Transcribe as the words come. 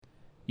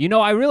You know,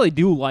 I really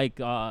do like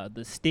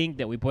the stink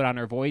that we put on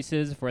our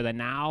voices for the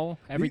now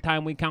every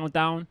time we count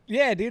down.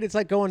 Yeah, dude, it's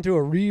like going through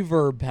a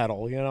reverb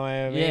pedal. You know what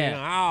I mean?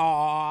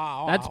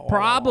 Yeah. That's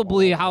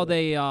probably how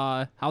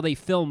they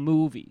film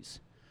movies.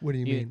 What do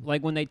you mean?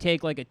 Like when they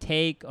take like a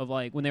take of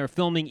like when they were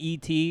filming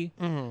E.T.,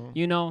 Mm-hmm.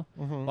 you know,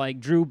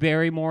 like Drew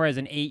Barrymore as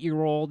an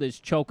 8-year-old is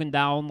choking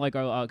down like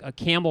a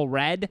Camel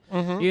Red,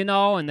 you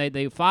know, and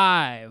they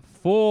 5,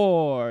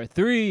 4,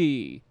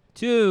 3,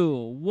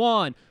 2,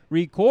 1,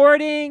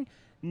 recording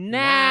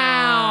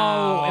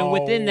now. And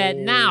within that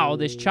now,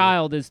 this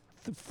child is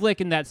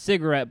flicking that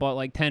cigarette butt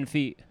like 10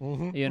 feet,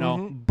 you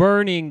know,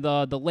 burning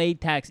the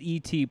latex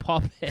E.T.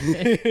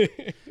 puppet,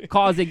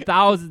 causing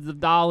thousands of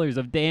dollars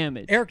of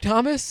damage. Eric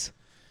Thomas?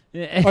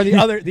 Or the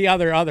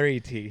other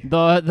E.T.?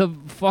 The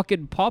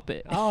fucking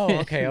puppet. Oh,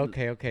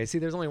 okay. See,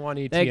 there's only one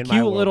E.T. That in cute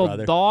my world, little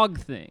brother. dog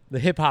thing. The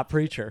hip-hop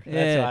preacher. Yeah.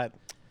 That's what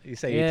you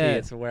say Yeah. E.T.,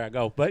 it's where I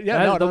go. But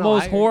yeah, That's no, the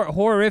most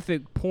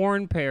horrific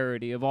porn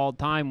parody of all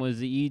time was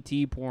the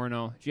E.T.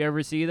 porno. Did you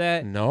ever see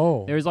that?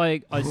 No. There's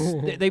like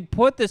they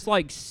put this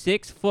like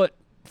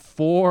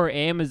 6'4"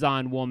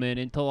 Amazon woman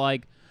into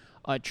like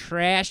a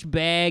trash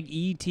bag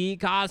ET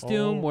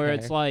costume where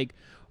it's like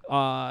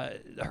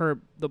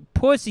the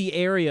pussy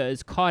area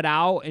is cut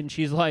out and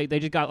she's like they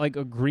just got like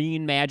a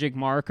green magic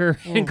marker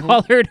and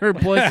colored her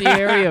pussy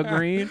area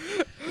green.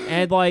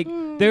 And like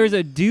there's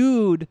a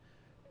dude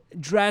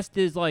dressed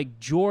as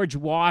like George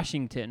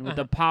Washington with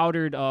the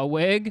powdered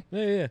wig,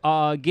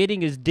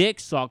 getting his dick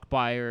sucked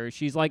by her.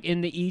 She's like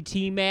in the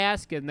E.T.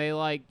 mask, and they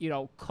like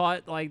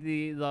cut like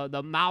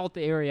the mouth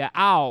area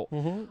out,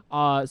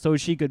 so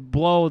she could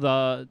blow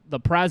the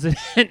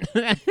president.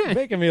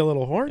 Making me a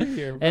little horny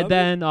here, brother. And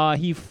then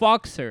he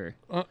fucks her.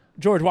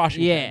 George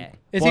Washington. Yeah.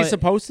 Is he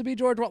supposed to be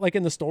George, like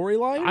in the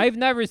storyline? I've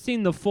never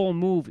seen the full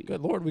movie.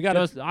 Good Lord, we got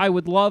to. I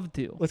would love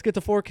to. Let's get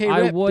the 4K I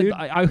rip, would. dude.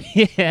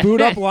 Yeah.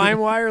 Boot up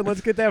LimeWire and let's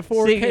get that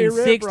 4K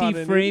rip 60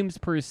 running, frames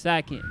per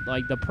second,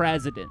 like the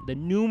president, the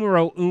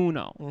numero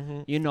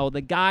uno. You know, the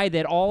guy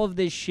that all of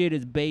this shit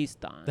is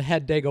based on. The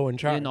head dago in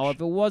charge. You know,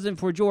 if it wasn't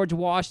for George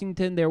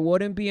Washington, there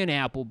wouldn't be an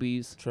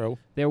Applebee's. True.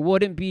 There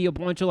wouldn't be a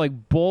bunch of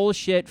like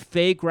bullshit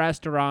fake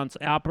restaurants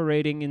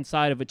operating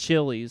inside of a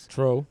Chili's.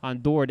 True. On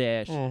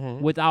DoorDash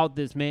without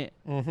this man.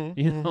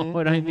 You know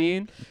what I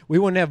mean? We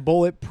wouldn't have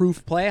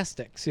bulletproof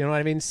plastics. You know what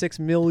I mean? $6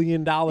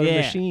 million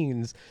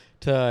machines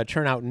to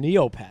churn out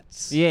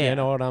Neopets. Yeah. You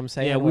know what I'm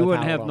saying? Yeah, we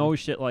wouldn't have no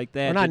shit like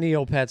that. We're not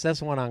Neopets.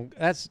 That's one on.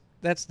 That's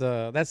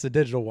the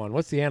digital one.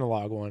 What's the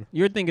analog one?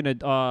 You're thinking of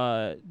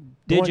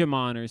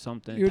Digimon or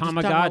something. You were just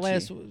talking about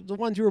Tamagotchi. the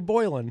ones you were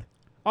boiling.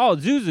 Oh,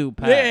 Zuzu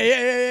Pet.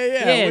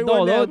 Yeah.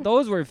 Yeah,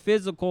 those were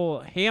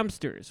physical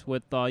hamsters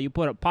with you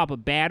pop a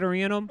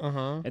battery in them,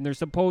 and they're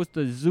supposed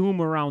to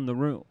zoom around the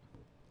room.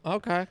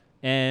 Okay.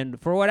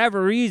 And for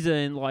whatever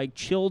reason, like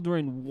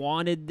children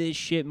wanted this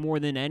shit more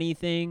than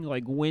anything.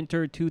 Like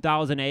winter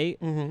 2008.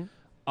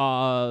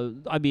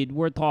 I mean,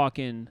 we're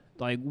talking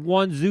like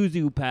one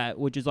Zuzu Pet,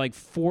 which is like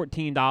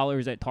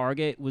 $14 at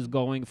Target, was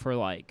going for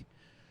like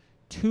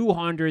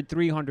 $200,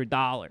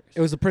 $300. It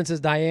was the Princess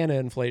Diana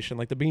inflation,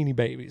 like the Beanie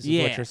Babies, is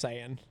what you're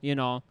saying. You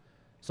know,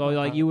 so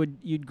like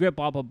you'd grip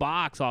up a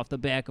box off the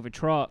back of a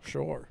truck.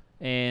 Sure.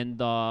 And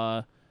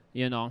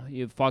you know,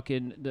 you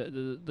fucking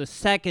the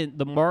second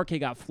the market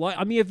got flooded.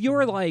 I mean, if you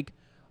were like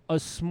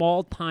a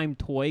small time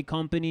toy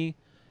company,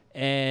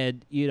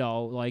 and you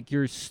know, like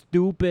your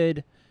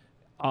stupid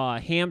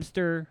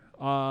hamster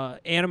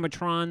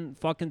animatron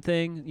fucking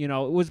thing, you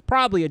know, it was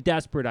probably a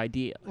desperate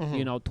idea.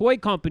 You know, toy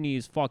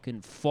companies fucking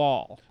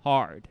fall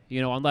hard,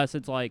 you know, unless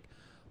it's like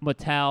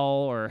Mattel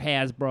or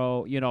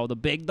Hasbro, you know, the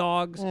big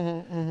dogs.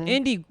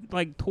 Indie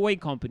like toy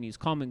companies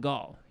come and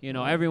go. You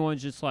know,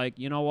 everyone's just like,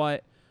 you know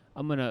what,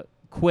 I'm gonna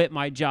quit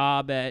my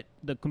job at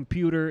the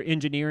computer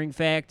engineering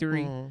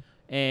factory,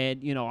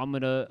 and you know, I'm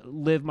gonna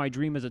live my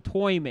dream as a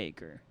toy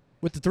maker.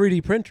 With the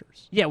 3D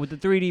printers. Yeah, with the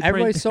 3D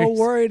Everybody's printers.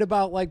 so worried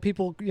about like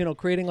people, you know,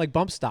 creating like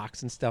bump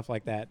stocks and stuff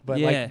like that. But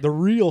Yeah. like the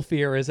real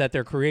fear is that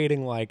they're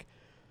creating like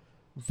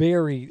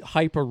very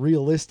hyper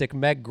realistic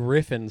Meg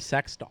Griffin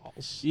sex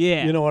dolls.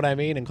 Yeah. You know what I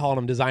mean? And calling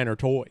them designer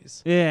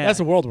toys. Yeah. That's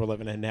the world we're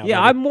living in now. Yeah,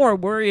 baby. I'm more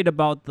worried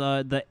about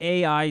the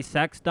AI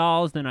sex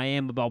dolls than I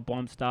am about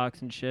bump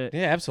stocks and shit.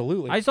 Yeah,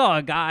 absolutely. I saw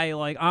a guy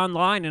like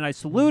online and I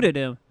saluted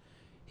him.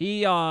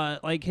 He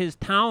like his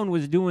town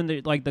was doing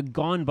the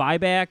gun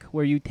buyback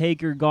where you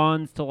take your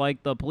guns to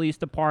like the police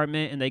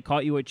department and they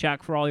cut you a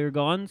check for all your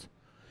guns.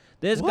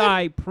 This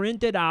guy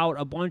printed out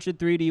a bunch of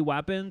 3D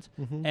weapons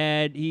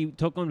and he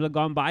took them to the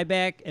gun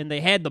buyback and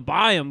they had to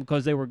buy them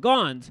because they were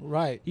guns.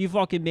 Right. He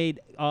fucking made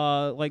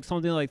like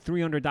something like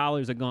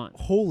 $300 a gun.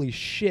 Holy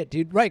shit,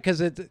 dude. Right,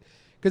 because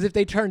if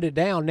they turned it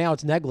down, now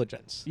it's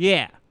negligence.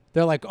 Yeah.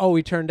 They're like, oh,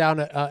 we turned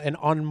down an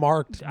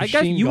unmarked I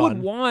guess machine you gun.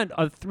 would want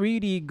a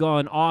 3D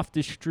gun off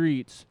the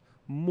streets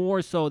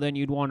more so than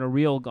you'd want a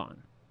real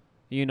gun.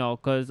 You know,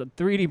 because a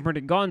 3D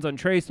printed gun's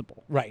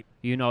untraceable. Right.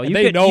 You know, And you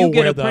they know get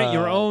where to print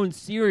your own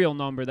serial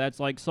number that's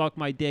like, suck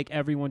my dick,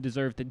 everyone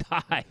deserves to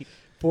die.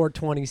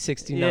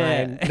 420-69,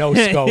 Yeah. no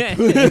scope.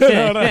 You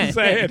know what I'm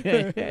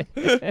saying?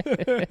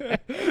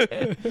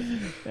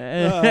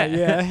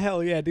 Yeah,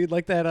 hell yeah, dude.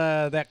 Like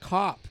that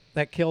cop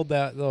that killed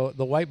the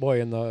white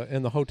boy in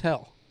the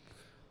hotel.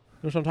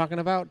 You know what I'm talking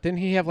about? Didn't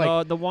he have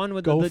like the one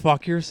with go the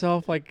fuck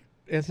yourself like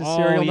as his Oh,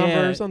 serial number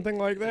yeah. or something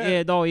like that?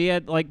 Yeah, no, he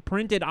had like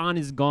printed on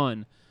his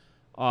gun.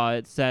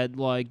 It said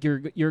like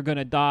you're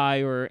gonna die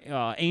or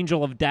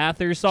angel of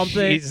death or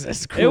something.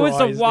 Jesus Christ, it was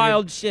some dude.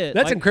 wild shit.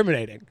 That's like,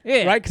 incriminating.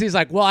 Yeah. Right? Because he's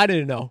like, well, I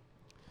didn't know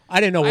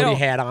what he don't-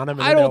 had on him.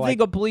 And I then they're don't like,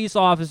 think a police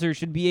officer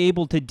should be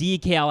able to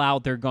decal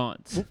out their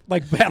guns.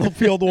 like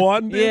Battlefield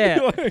 1, dude. Yeah.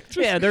 Like, just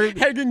Yeah, they're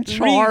hanging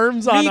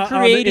charms on the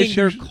recreating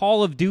their issues.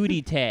 Call of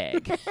Duty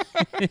tag,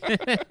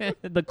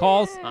 the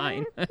call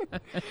sign.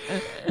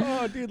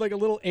 Oh, dude, like a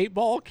little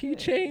 8-ball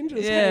keychain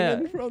just Yeah.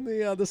 hanging from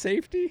the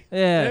safety.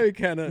 Yeah. That'd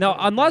be kinda, No,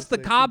 unless the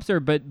kinda cops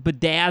are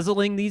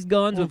bedazzling these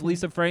guns with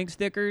Lisa Frank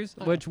stickers,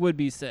 Oh. which would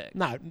be sick.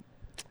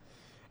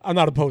 I'm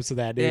not opposed to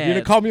that, dude. Yeah. You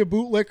can call me a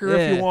bootlicker if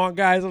Yeah. you want,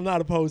 guys. I'm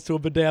not opposed to a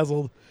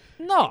bedazzled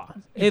No,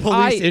 if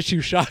police I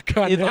issue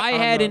shotgun. if I on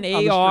had the- an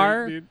on the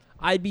AR, street, dude.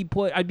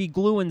 I'd be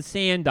gluing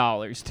sand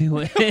dollars to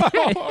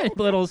it,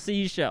 little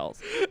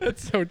seashells.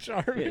 That's so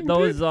charming.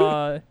 Those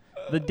dude.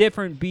 the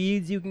different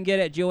beads you can get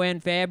at Joanne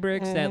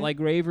Fabrics that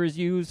like ravers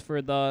use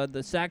for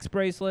the sex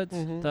bracelets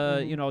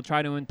to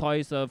try to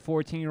entice a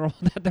 14-year-old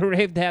at the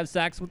rave to have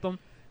sex with them.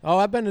 Oh,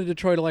 I've been to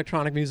Detroit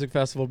Electronic Music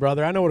Festival,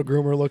 brother. I know what a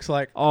groomer looks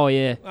like. Oh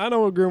yeah. I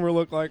know what a groomer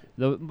look like.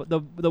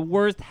 The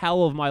worst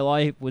hell of my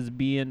life was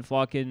being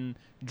fucking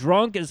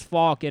drunk as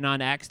fuck and on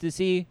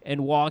ecstasy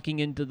and walking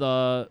into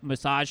the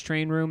massage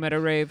train room at a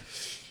rave.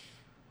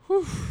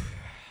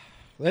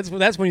 That's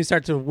when you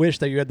start to wish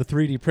that you had the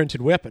 3D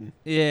printed weapon.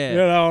 Yeah. You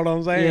know what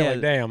I'm saying? Yeah.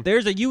 Like, damn.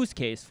 There's a use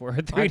case for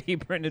a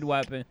 3D printed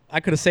weapon. I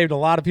could have saved a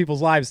lot of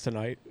people's lives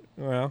tonight.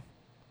 Well,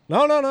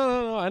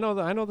 no. I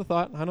know the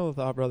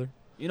thought, brother.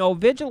 You know,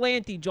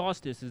 vigilante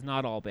justice is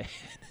not all bad.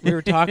 We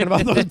were talking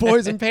about those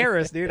boys in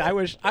Paris, dude. I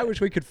wish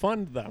we could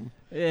fund them.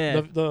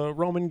 Yeah. The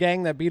Roman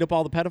gang that beat up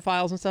all the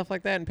pedophiles and stuff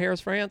like that in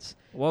Paris, France.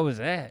 What was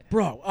that?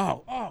 Bro,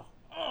 oh,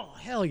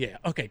 hell yeah.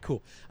 Okay,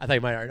 cool. I thought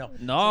you might already know.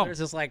 No.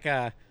 So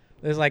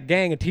there's this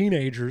gang of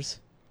teenagers,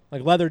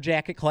 like leather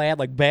jacket clad,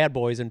 like bad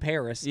boys in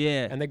Paris.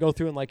 Yeah. And they go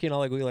through and we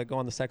go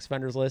on the sex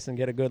offenders list and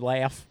get a good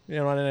laugh. You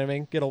know what I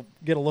mean? Get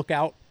a look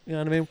out. You know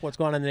what I mean? What's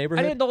going on in the I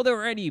neighborhood? didn't know there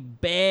were any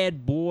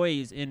bad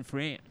boys in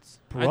France.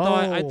 I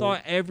Bro.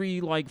 thought every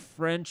like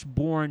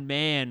French-born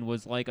man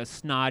was like a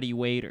snotty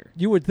waiter.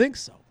 You would think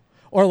so.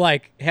 Or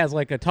like has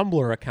like a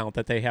Tumblr account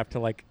that they have to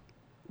like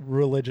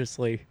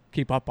religiously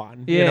keep up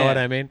on. You know Yeah. what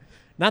I mean?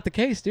 Not the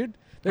case, dude.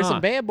 There's Huh.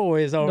 some bad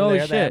boys over No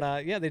there shit.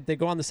 that they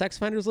go on the sex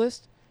offenders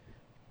list,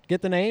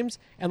 get the names,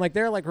 and like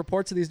there are like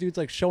reports of these dudes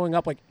like showing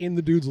up like in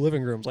the dudes'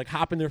 living rooms, like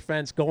hopping their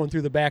fence, going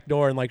through the back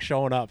door and like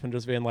showing up and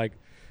just being like,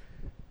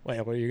 wait,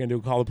 what are you gonna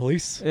do? Call the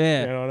police?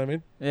 Yeah. You know what I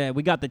mean? Yeah,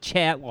 we got the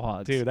chat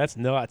logs. Dude, that's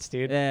nuts,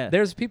 dude. Yeah.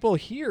 There's people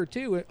here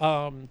too,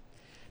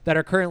 that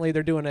are currently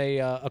they're doing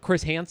a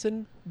Chris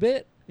Hansen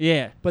bit.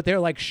 Yeah. But they're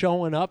like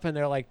showing up and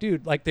they're like,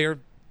 dude, like they're,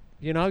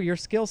 your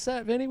skill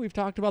set, Vinny. We've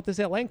talked about this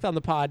at length on the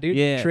pod, dude.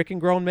 Yeah. Tricking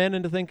grown men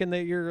into thinking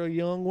that you're a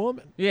young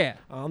woman Yeah.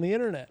 on the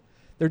internet.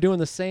 They're doing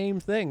the same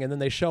thing. And then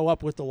they show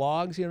up with the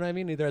logs, you know what I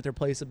mean? Either at their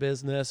place of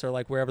business or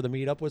like wherever the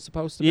meetup was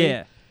supposed to be.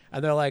 Yeah.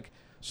 And they're like,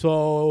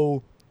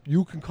 so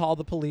you can call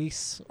the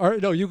police. Or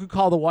no, you could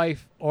call the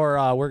wife or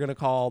we're going to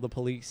call the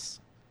police.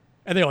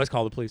 And they always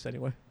call the police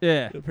anyway.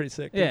 Yeah. They're pretty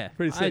sick. Dude. Yeah.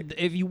 Pretty sick.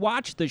 If you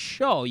watch the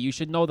show, you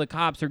should know the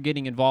cops are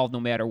getting involved no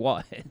matter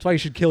what. That's why you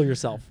should kill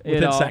yourself You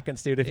within know,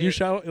 seconds, dude. If you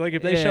show, like,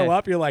 if they yeah. show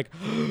up, you're like,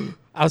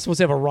 I was supposed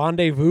to have a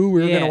rendezvous.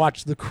 We were Yeah. gonna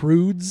watch The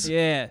Croods.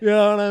 Yeah. You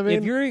know what I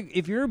mean?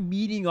 If you're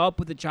meeting up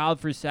with a child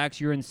for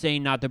sex, you're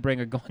insane not to bring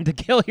a gun to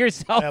kill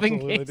yourself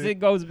Absolutely, in case dude. it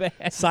goes bad.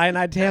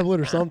 Cyanide tablet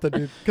or something,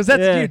 dude. Because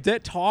that's Yeah. dude.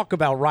 That talk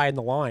about riding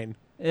the line.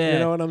 Yeah. You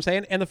know what I'm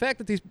saying? And the fact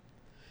that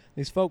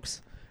these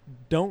folks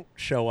don't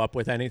show up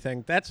with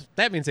anything,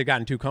 that means they've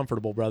gotten too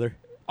comfortable, brother.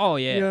 Oh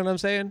yeah. You know what I'm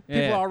saying?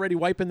 People Yeah. are already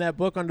wiping that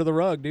book under the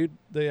rug, dude.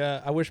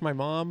 I wish my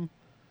mom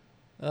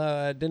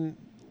didn't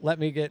let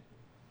me get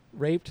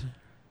raped.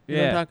 You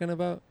know what I'm Yeah. talking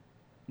about?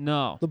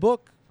 No. The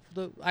book,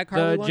 the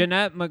iCarly The one?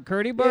 Jeanette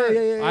McCurdy book?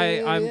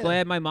 Yeah, I'm yeah.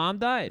 glad my mom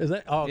died. Is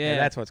that? Oh, okay, Yeah.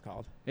 that's what it's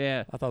called.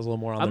 Yeah. I thought it was a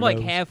little more on I'm the like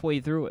nose. halfway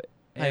through it.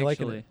 How you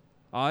liking Actually.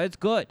 it? It's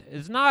good.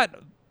 It's not.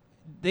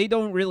 They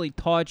don't really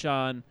touch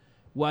on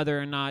whether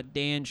or not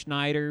Dan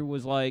Schneider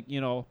was like,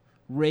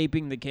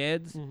 raping the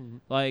kids. Mhm.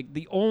 Like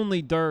the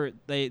only dirt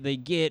they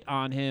get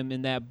on him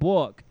in that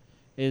book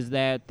is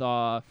that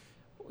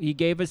he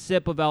gave a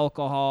sip of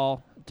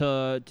alcohol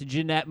to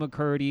Jeanette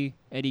McCurdy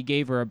and he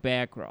gave her a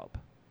back rub.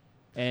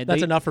 And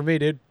That's enough for me,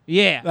 dude.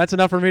 Yeah. That's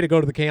enough for me to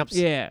go to the camps.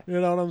 Yeah. You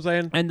know what I'm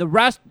saying? And the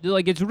rest,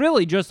 like, it's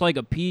really just like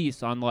a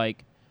piece on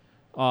like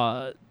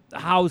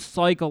how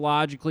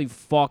psychologically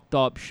fucked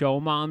up show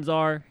moms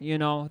are,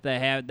 that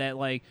have that,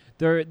 like,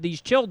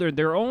 these children,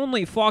 their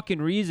only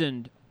fucking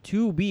reason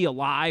to be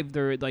alive,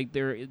 their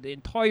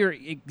entire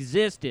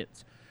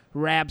existence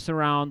wraps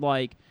around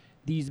like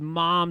these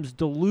moms'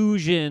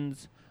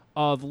 delusions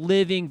of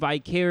living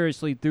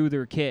vicariously through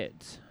their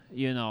kids.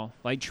 You know,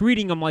 like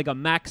treating them like a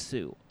mech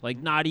suit, like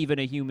not even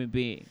a human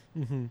being.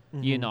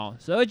 You know,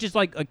 so it's just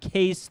like a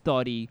case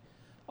study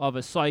of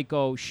a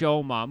psycho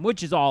show mom,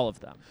 which is all of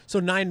them. So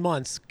 9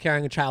 months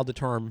carrying a child to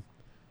term,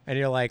 and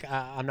you're like,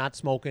 I'm not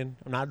smoking,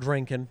 I'm not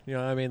drinking. You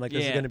know what I mean? Like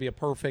this is Yeah. going to be a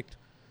perfect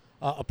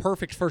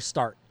first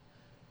start.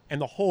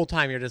 And the whole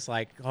time you're just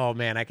like, oh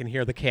man, I can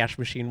hear the cash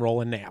machine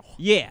rolling now.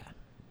 Yeah.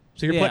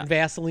 So you're Yeah. putting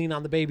Vaseline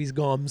on the baby's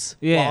gums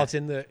Yeah. while it's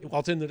in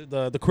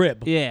the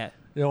crib. Yeah.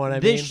 You know what I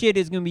mean? This shit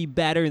is going to be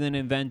better than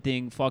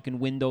inventing fucking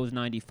Windows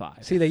 95.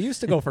 See, they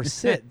used to go for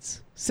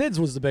SIDS. SIDS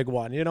was the big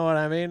one. You know what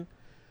I mean?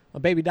 A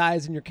baby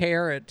dies in your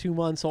care at 2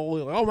 months old.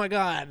 You're like, oh my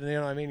God. You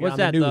know what I mean? You're What's on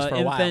that, the news the for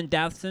a while. infant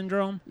death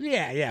syndrome?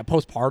 Yeah.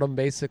 Postpartum,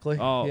 basically.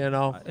 Oh. You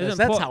know? Isn't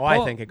That's po- how I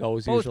po- think it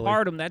goes usually.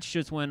 Postpartum, that's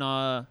just when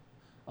a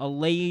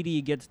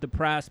lady gets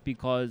depressed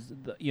because,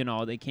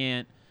 they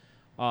can't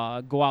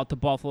go out to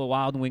Buffalo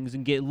Wild Wings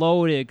and get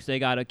loaded because they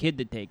got a kid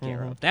to take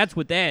care of. That's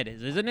what that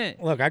is, isn't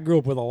it? Look, I grew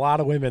up with a lot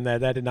of women that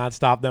did not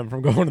stop them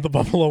from going to the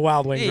Buffalo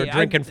Wild Wings Hey, or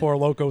drinking Four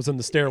Locos in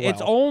the stairwell.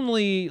 It's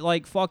only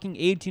like fucking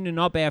 18 and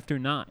up after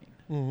 9.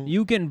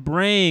 You can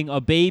bring a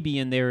baby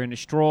in there in a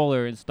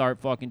stroller and start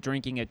fucking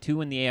drinking at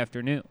 2 in the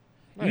afternoon.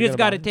 I You get just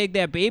got to about it. take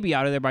that baby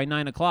out of there by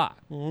 9 o'clock.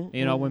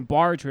 When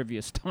bar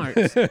trivia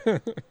starts.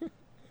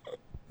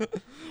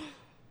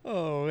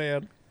 Oh,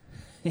 man.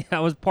 I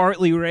was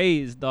partly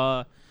raised.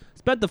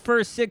 Spent the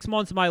first 6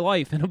 months of my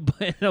life in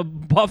a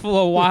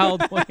Buffalo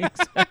Wild Wings.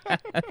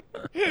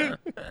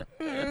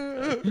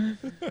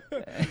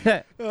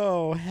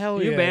 Oh,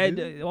 hell You yeah. mad?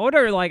 dude. I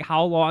wonder like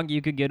how long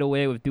you could get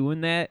away with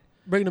doing that.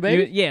 Bringing a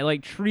baby? Yeah,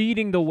 like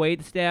treating the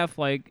wait staff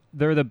like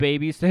they're the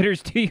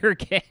babysitters to your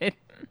kid.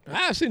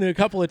 I've seen it a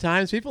couple of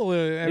times. People,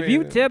 If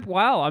you tip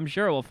well, I'm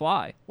sure it will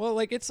fly. well,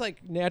 like it's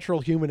like natural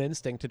human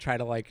instinct to try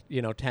to like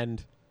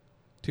tend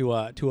to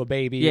a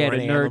baby Yeah, or an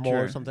to animal or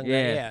nurture. something.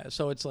 Yeah. Yeah.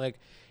 So it's like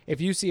if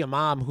you see a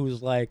mom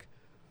who's like,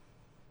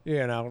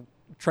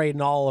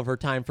 trading all of her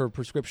time for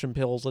prescription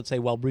pills, let's say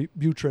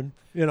Wellbutrin,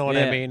 you know what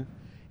I Yeah. mean,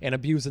 and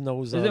abusing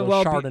those Isn't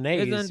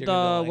Chardonnays. Isn't you're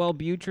gonna be like,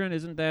 Wellbutrin?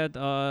 Isn't that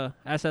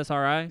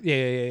SSRI? Yeah.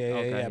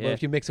 Okay, But yeah.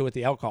 if you mix it with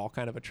the alcohol,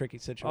 kind of a tricky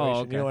situation.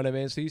 okay. You know what I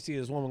mean? So you see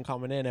this woman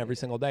coming in every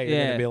single day. You're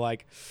Yeah. gonna be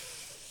like,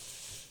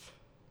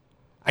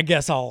 I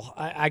guess I'll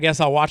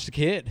watch the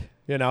kid.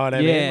 You know what I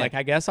mean? Yeah. Like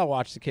I guess I'll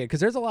watch the kid because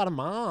there's a lot of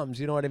moms.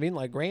 You know what I mean?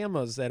 Like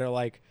grandmas that are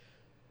like,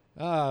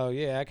 oh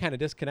yeah, I kind of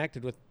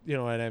disconnected with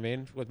what I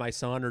mean with my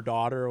son or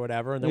daughter or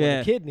whatever. And then when Yeah.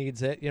 the kid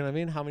needs it, you know what I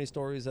mean? How many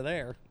stories are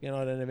there? You know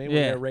what I mean? When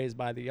Yeah. they're raised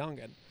by the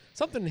youngin.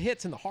 Something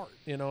hits in the heart.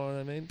 You know what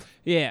I mean?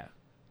 Yeah.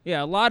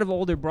 Yeah, a lot of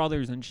older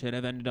brothers and shit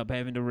have ended up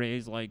having to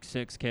raise like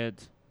 6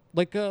 kids.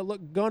 Like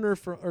look, Gunner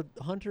or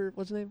Hunter,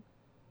 what's his name?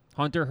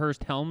 Hunter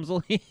Hearst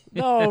Helmsley.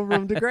 No,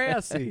 from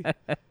Degrassi.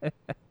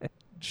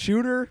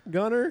 Shooter,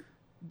 Gunner,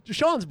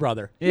 Sean's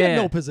brother. He Yeah. had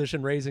no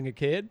position raising a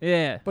kid,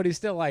 Yeah. but he's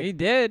still like, He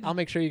did. I'll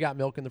make sure you got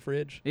milk in the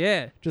fridge.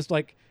 Yeah. Just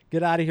like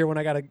get out of here when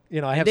I gotta,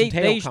 I have They, some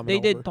tail they,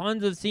 coming they over. did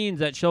tons of scenes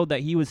that showed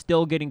that he was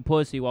still getting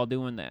pussy while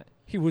doing that.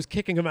 He was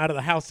kicking him out of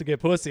the house to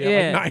get pussy Yeah.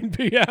 at like 9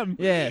 p.m.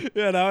 Yeah.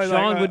 You know, he's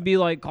Sean like, would be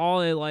like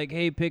calling it like,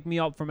 hey, pick me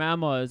up from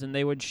Emma's, and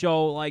they would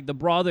show like the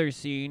brother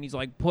scene. He's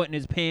like putting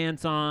his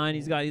pants on.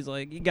 He's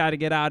like, you got to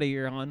get out of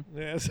here, hon.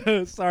 Yeah,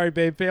 so, sorry,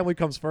 babe. Family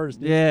comes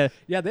first. Yeah.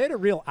 Yeah, they had a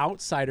real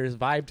outsider's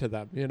vibe to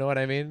them. You know what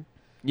I mean?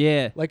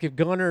 Yeah. Like if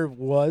Gunner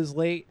was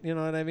late, you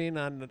know what I mean,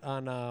 on I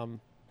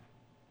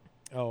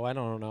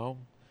don't know,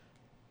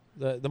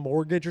 the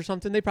mortgage or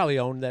something. They probably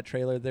owned that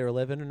trailer they were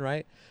living in,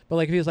 right? But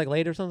like if he was like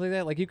late or something like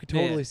that, like you could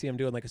totally Yeah. see him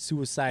doing like a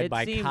suicide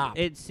by cop.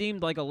 It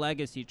seemed like a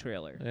legacy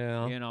trailer.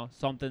 Yeah. You know,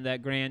 something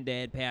that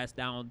granddad passed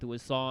down to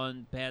his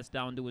son, passed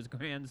down to his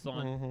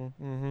grandson.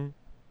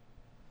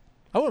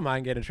 I wouldn't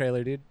mind getting a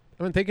trailer, dude. I've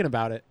been thinking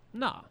about it,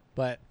 Nah.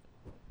 but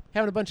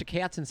having a bunch of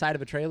cats inside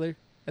of a trailer,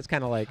 that's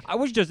kind of like, I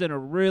was just in a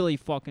really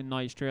fucking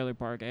nice trailer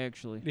park,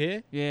 actually.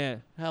 yeah, Yeah.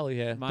 hell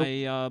yeah.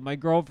 My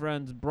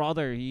girlfriend's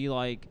brother,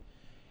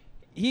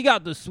 he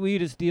got the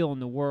sweetest deal in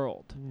the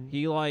world.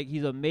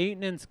 He's a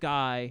maintenance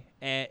guy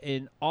at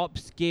an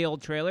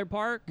upscale trailer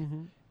park,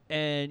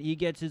 and he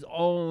gets his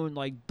own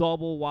like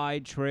double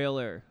wide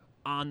trailer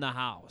on the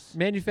house.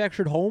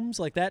 Manufactured homes,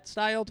 like that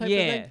style type of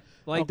Yeah, thing?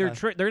 like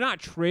Okay. they're not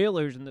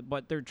trailers,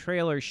 but they're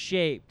trailer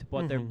shaped,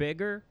 but they're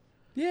bigger.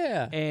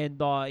 Yeah. And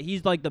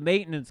he's like the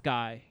maintenance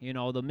guy, the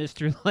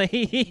Mr.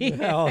 Lady.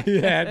 Hell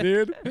yeah,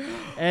 dude.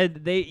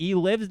 And he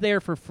lives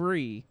there for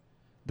free.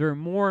 They're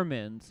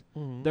Mormons.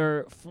 Mm-hmm.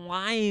 They're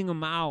flying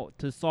him out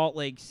to Salt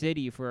Lake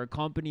City for a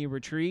company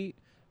retreat,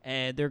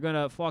 and they're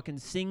gonna fucking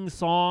sing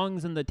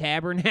songs in the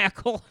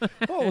tabernacle.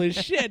 Holy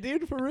shit,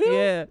 dude, for real?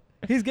 Yeah,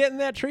 He's getting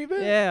that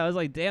treatment? yeah. I was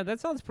like, damn, that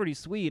sounds pretty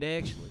sweet,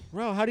 actually.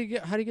 Bro, how do you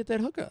get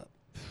that hookup?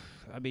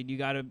 I mean, you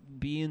gotta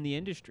be in the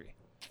industry.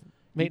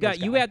 Maintenance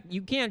guy.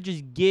 You can't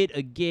just get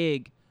a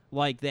gig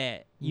like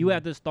that. You Mm-hmm.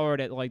 have to start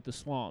at like the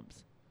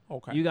slums.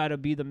 Okay. You got to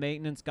be the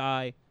maintenance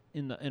guy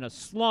in a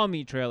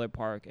slummy trailer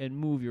park and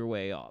move your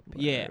way up.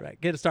 Yeah. Right.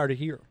 Get it started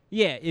here.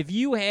 Yeah, if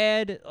you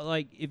had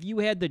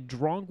the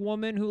drunk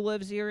woman who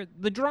lives here,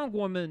 the drunk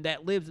woman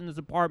that lives in this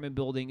apartment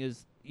building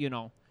is,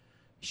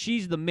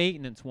 she's the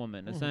maintenance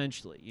woman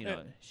essentially.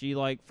 She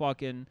like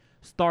fucking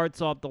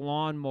starts up the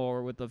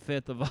lawnmower with a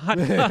fifth of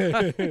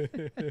vodka.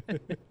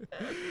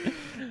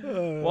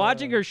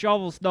 Watching her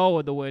shovel snow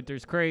in the winter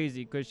is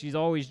crazy because she's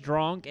always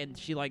drunk and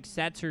she like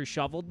sets her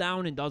shovel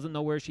down and doesn't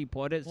know where she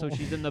put it, so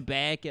she's in the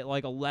back at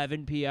like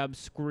 11 p.m.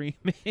 screaming.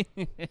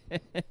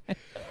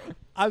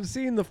 I've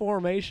seen the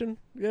formation,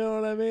 you know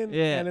what I mean?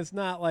 Yeah. And it's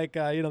not like,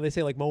 they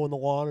say like mowing the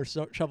lawn or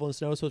shoveling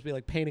snow. It's supposed to be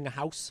like painting a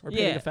house or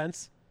painting a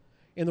fence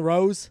in the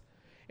rows.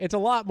 It's a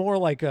lot more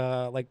like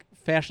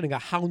fashioning a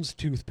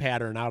houndstooth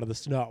pattern out of the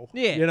snow.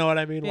 Yeah. You know what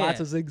I mean? Yeah. Lots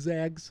of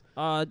zigzags,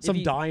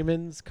 some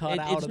diamonds cut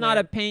out It's of not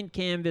there. a paint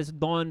canvas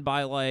done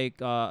by like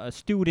a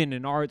student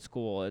in art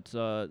school. It's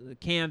a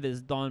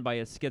canvas done by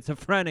a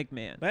schizophrenic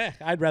man.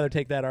 I'd rather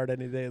take that art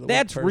any day of the week.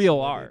 That's personally, real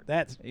dude. art.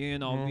 That's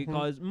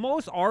Because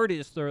most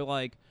artists are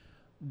like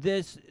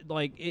this,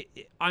 like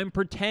I'm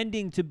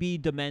pretending to be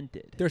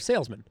demented. they're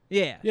salesmen.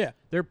 Yeah. Yeah.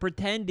 They're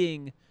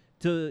pretending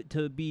to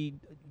be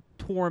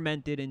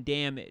tormented and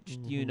damaged,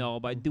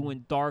 by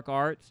doing dark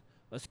arts.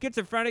 A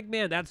schizophrenic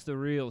man, that's the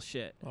real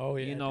shit. Oh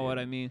yeah. You know dude. what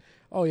I mean?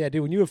 Oh yeah,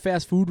 dude. When you have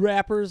fast food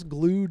wrappers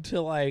glued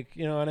to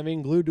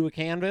glued to a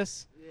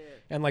canvas,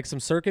 and like some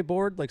circuit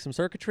board, like some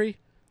circuitry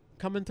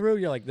coming through,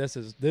 you're like, this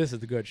is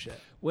the good shit.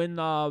 When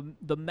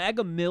the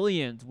Mega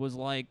Millions was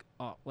like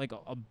a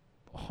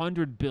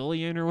 100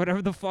 billion or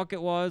whatever the fuck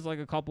it was, like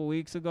a couple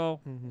weeks ago.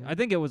 I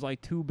think it was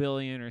like 2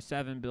 billion or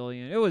 7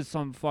 billion. It was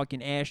some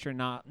fucking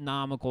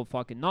astronomical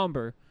fucking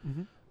number.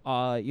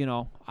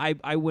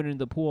 I went in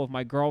the pool with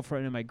my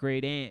girlfriend and my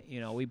great aunt.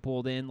 We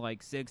pulled in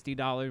like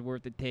 $60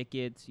 worth of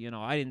tickets.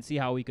 I didn't see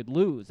how we could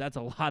lose. That's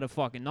a lot of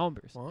fucking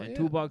numbers. Well, and yeah.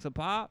 $2 a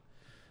pop.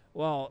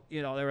 Well,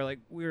 they were like,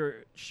 we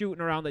were shooting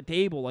around the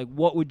table, like,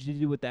 what would you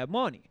do with that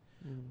money?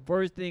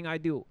 First thing I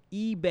do,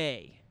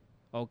 eBay,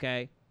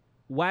 okay?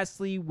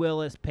 Wesley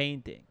Willis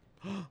painting.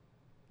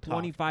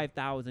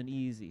 25,000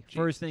 easy. Jeez.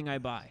 First thing I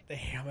buy.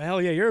 Damn,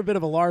 hell yeah, you're a bit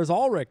of a Lars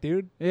Ulrich,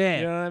 dude. Yeah.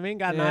 You know what I mean?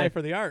 Got an Yeah. eye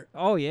for the art.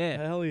 Oh, yeah.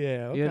 Hell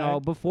yeah. Okay.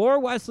 Before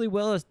Wesley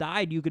Willis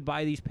died, you could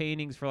buy these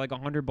paintings for like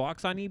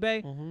 $100 on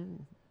eBay.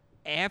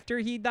 After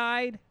he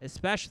died,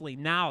 especially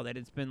now that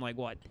it's been like,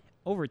 what,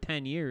 over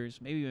 10 years,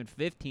 maybe even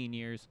 15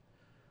 years.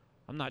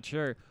 I'm not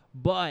sure.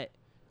 But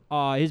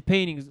his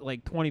paintings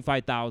like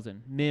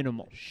 25,000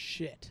 minimal.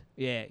 Shit.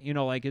 Yeah,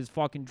 like his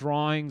fucking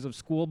drawings of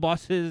school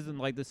buses and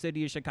like the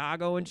city of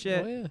Chicago and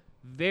shit. Oh yeah.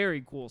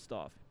 Very cool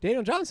stuff.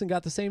 Daniel Johnson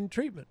got the same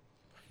treatment,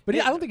 but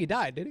I don't think he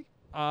died, did he?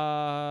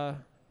 Yeah,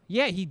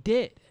 he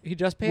did. He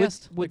just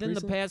passed Within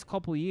the past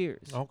couple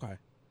years. Okay.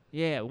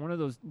 Yeah, one of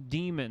those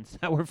demons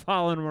that were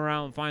following him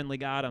around finally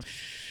got him.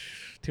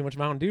 Too much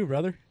Mountain Dew,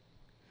 brother.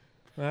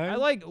 All right. I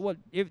like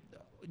if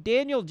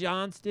Daniel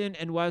Johnston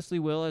and Wesley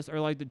Willis are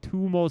like the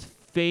two most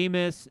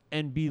famous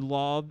and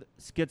beloved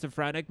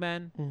schizophrenic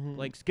men,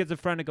 like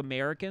schizophrenic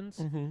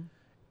Americans.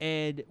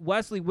 And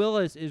Wesley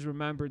Willis is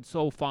remembered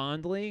so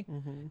fondly.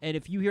 And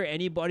if you hear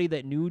anybody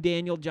that knew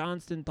Daniel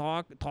Johnston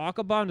talk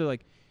about him, they're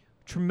like,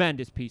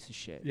 tremendous piece of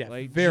shit. Yeah,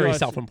 like, very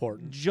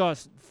self-important.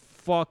 Just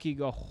fucking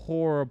a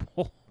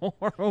horrible,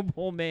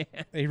 horrible man.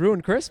 He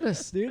ruined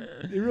Christmas, dude.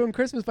 He ruined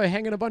Christmas by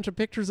hanging a bunch of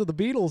pictures of the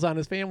Beatles on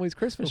his family's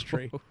Christmas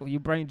tree. You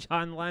bring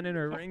John Lennon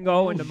or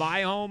Ringo into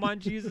my home on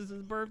Jesus'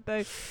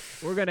 birthday,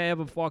 we're going to have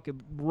a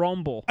fucking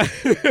rumble.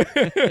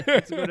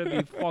 It's going to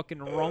be fucking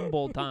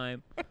rumble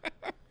time.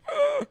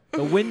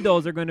 The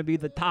windows are going to be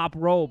the top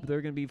rope.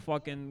 They're going to be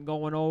fucking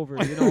going over.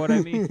 You know what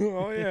I mean?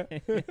 Oh, yeah.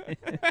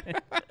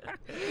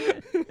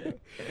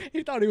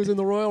 He thought he was in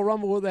the Royal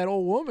Rumble with that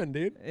old woman,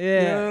 dude.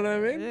 Yeah. You know what I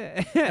mean?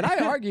 Yeah. And I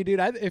argue, dude,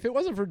 if it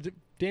wasn't for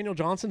Daniel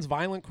Johnson's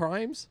violent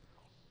crimes,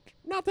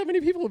 not that many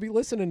people would be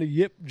listening to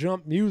Yip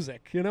Jump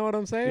music. You know what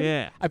I'm saying?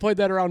 Yeah. I played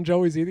that around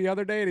Joey Z the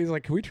other day, and he's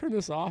like, can we turn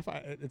this off?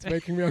 It's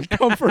making me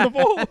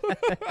uncomfortable.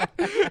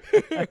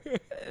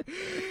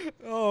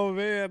 Oh,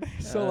 man.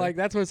 So, like,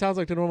 that's what it sounds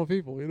like to normal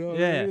people. You know what I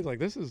Yeah. mean? It's like,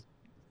 this is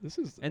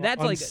And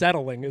that's like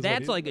unsettling.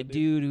 that's like a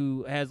dude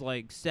who has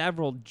like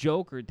several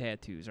Joker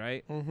tattoos,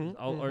 right?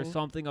 Or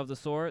something of the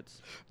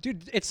sorts.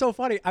 Dude, it's so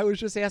funny. I was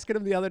just asking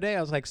him the other day.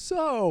 I was like,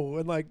 so,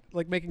 and like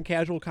making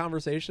casual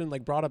conversation,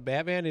 like brought up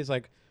Batman. He's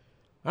like,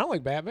 I don't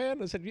like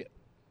Batman. I said,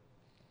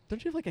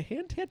 don't you have like a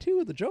hand tattoo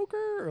of the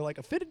Joker or like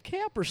a fitted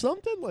cap or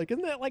something? Like,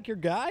 isn't that like your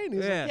guy? And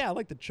he's Yeah. like, yeah, I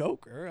like the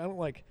Joker. I don't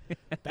like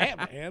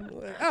Batman.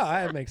 Like, oh,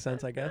 that makes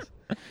sense, I guess.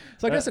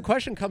 So I guess the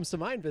question comes to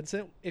mind,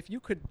 Vincent, if you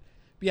could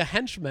be a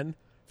henchman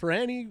for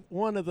any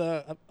one of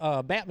the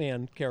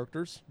Batman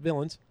characters,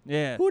 villains,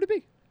 Yeah. who would it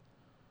be?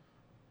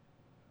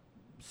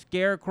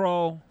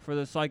 Scarecrow for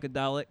the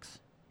psychedelics,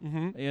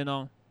 Mm-hmm. you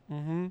know,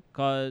 Mm-hmm.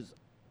 because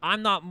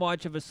I'm not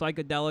much of a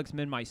psychedelics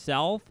man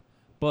myself,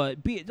 but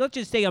let's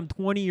just say I'm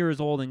 20 years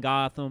old in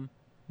Gotham.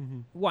 Mm-hmm.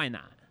 Why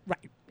not?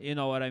 Right. You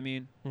know what I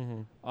mean?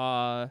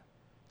 Mm-hmm.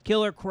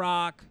 Killer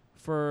Croc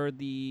for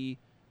the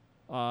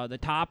the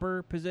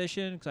topper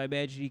position, because I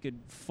imagine he could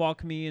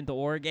fuck me into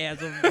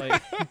orgasm.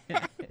 Like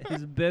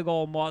his big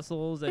old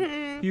muscles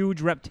and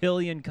huge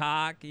reptilian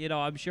cock. You know,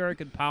 I'm sure it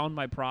could pound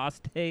my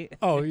prostate.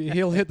 Oh,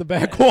 he'll hit the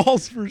back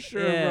walls for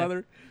sure, Yeah.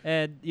 brother.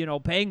 And you know,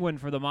 Penguin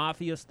for the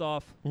mafia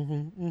stuff. The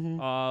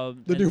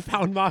And-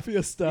 newfound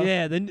mafia stuff.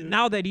 Yeah,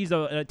 now that he's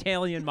an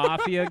Italian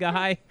mafia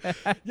guy.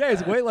 Yeah,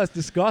 he's way less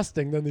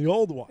disgusting than the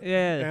old one.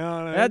 Yeah, You know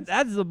what I mean?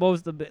 that's the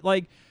most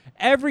like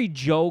every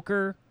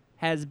Joker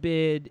has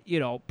been, you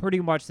know,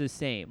 pretty much the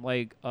same,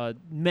 like a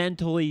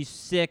mentally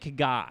sick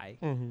guy,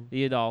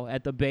 you know,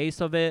 at the base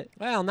of it.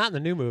 Well, not in the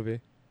new movie.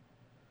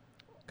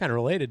 Kind of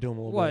related to him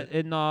a little What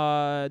bit. in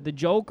the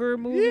Joker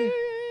movie?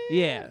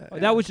 Yeah,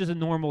 that was just a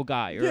normal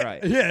guy. You're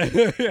right.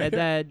 Yeah. And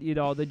then you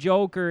know the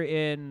Joker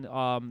in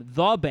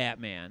the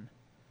Batman,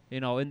 you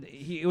know, and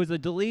it was a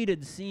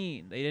deleted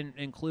scene. They didn't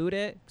include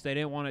it because they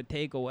didn't want to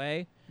take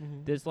away.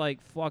 This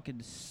like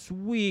fucking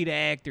sweet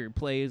actor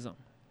plays him.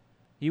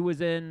 He was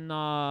in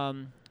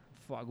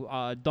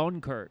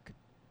Dunkirk.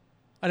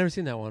 I never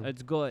seen that one.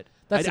 It's good.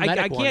 That's the I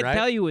medic one, can't right?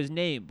 tell you his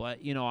name,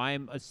 but you know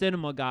I'm a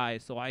cinema guy,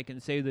 so I can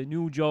say the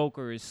new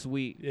Joker is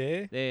sweet.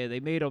 Yeah. They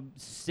made him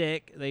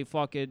sick. They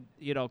fucking,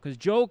 you know, because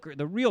Joker,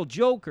 the real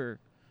Joker,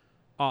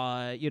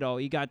 you know,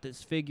 he got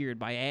disfigured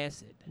by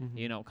acid,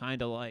 you know,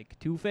 kind of like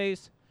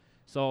Two-Face.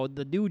 So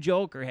the new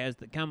Joker has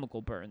the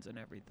chemical burns and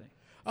everything.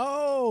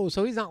 Oh,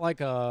 so he's not like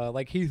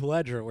Heath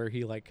Ledger where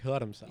he like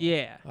cut himself.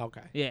 Yeah.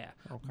 Okay. Yeah.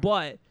 Okay.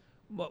 But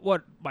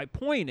what my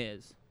point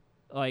is,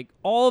 like,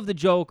 all of the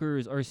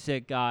Jokers are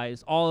sick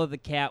guys. All of the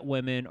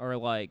Catwomen are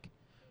like,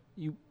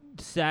 you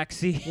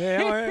sexy.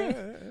 Yeah.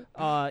 You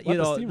the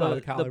know, steam out of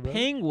the the collar, brother.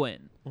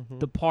 Penguin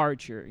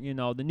departure. You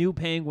know, the new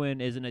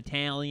Penguin is an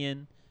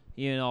Italian.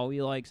 You know,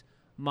 he likes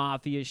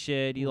mafia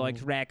shit. He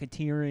likes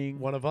racketeering.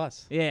 One of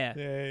us. Yeah.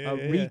 Yeah.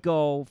 A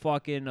Rico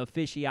fucking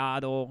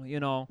aficionado, you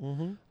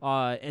know.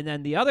 And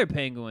then the other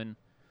Penguin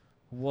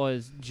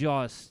was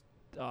just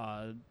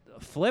a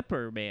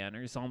flipper man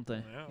or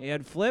something. Wow. He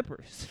had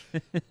flippers.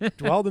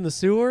 Dwelled in the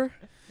sewer,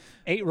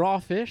 ate raw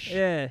fish.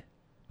 Yeah.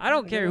 I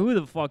don't care who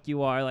the fuck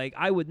you are. Like,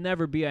 I would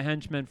never be a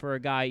henchman for a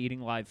guy eating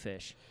live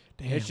fish.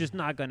 Damn. It's just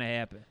not going to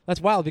happen.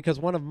 That's wild because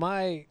one of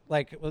my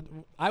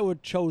I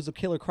would chose a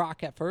killer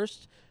croc at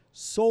first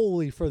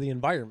solely for the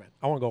environment.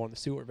 I want to go in the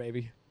sewer, baby.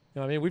 You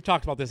know what I mean? We've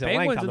talked about this at length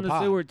Penguins on in the the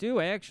pod. sewer, too,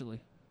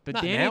 actually. The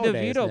Not Danny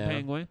nowadays DeVito now.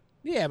 Penguin.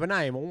 Yeah, but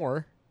not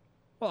anymore.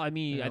 Well, I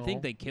mean, You I think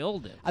know. they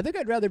killed him. I think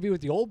I'd rather be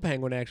with the old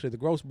penguin, actually, the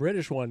gross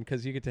British one,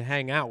 because you get to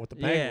hang out with the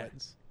Yeah.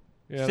 penguins.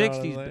 You know what I'm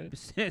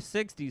 60s, saying?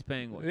 60s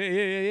Penguin.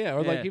 Yeah.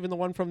 Or Yeah. like even the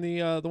one from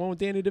the one with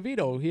Danny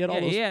DeVito. He had all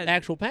Yeah, those he had-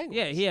 actual penguins.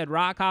 Yeah, he had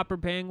rockhopper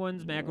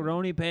penguins,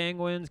 macaroni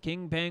penguins,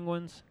 king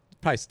penguins.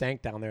 Probably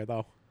stank down there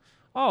though.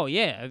 Oh,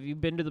 yeah. Have you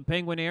been to the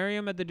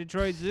penguinarium at the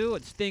Detroit Zoo?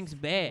 It stinks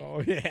bad.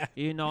 Oh yeah.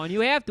 You know, and you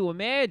have to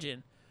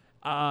imagine,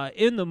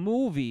 in the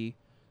movie,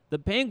 the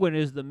penguin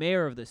is the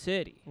mayor of the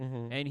city,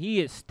 and he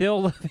is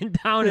still living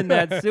down in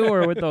that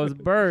sewer with those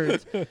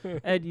birds.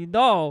 And you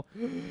know,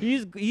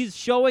 he's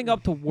showing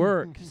up to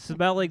work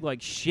smelling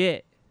like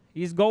shit.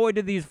 He's going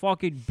to these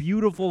fucking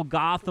beautiful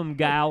Gotham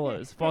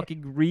galas,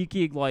 fucking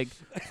reeking like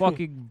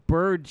fucking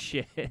bird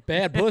shit.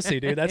 Bad pussy,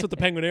 dude. That's what the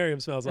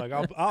penguinarium smells like.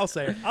 I'll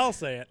say it. I'll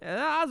say it. And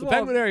The Oswald,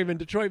 penguinarium in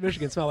Detroit,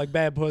 Michigan, smell like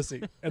bad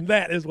pussy, and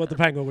that is what the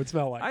penguin would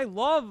smell like. I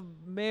love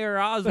Mayor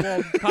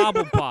Oswald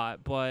Cobblepot,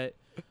 but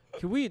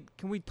can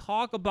we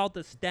talk about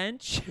the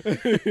stench?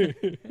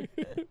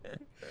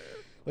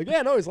 Like,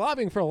 yeah, no, he's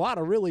lobbying for a lot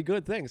of really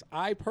good things.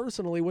 I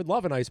personally would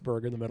love an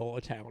iceberg in the middle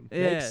of town.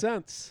 Yeah. Makes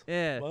sense.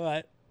 Yeah,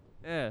 But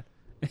yeah.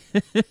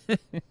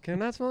 can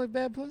that smell like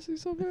bad pussy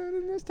so bad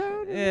in this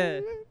town? Yeah.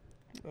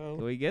 Oh.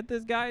 Can we get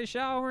this guy a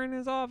shower in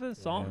his office?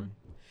 Something.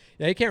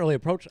 Yeah, you can't really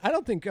approach. I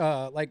don't think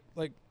like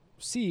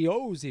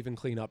CEOs even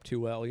clean up too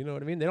well. You know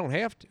what I mean? They don't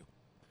have to.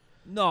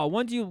 No,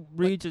 once you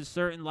reach a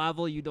certain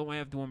level, you don't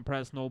have to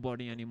impress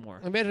nobody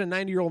anymore. Imagine a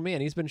 90-year-old man.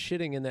 He's been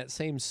shitting in that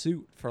same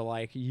suit for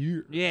like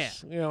years. Yeah.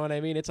 You know what I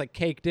mean? It's like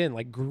caked in,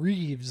 like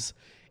Greaves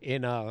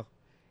in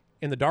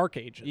the Dark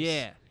Ages.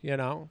 Yeah. You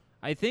know?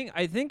 I think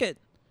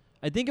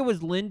it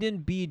was Lyndon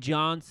B.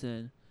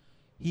 Johnson.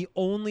 He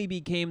only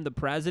became the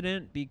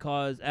president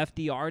because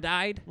FDR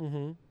died,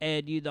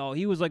 and you know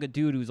he was like a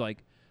dude who's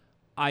like,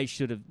 I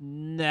should have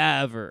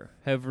never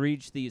have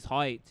reached these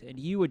heights, and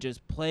he would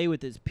just play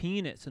with his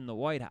penis in the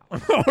White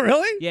House. Oh,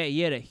 really? Yeah, he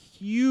had a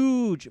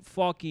huge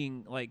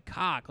fucking like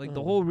cock. Like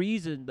the whole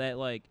reason that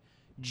like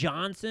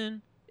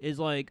Johnson is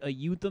like a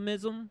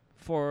euphemism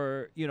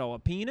for, you know, a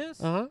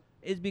penis Uh-huh.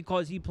 is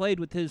because he played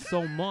with his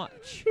so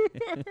much.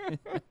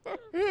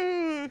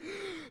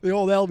 The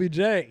old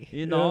LBJ.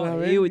 You know, what I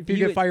mean? he would- if you he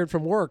get would- fired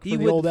from work for He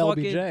the would old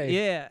fucking, LBJ,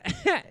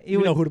 yeah. he you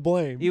would know who to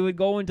blame. he would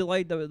go into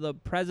like the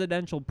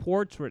presidential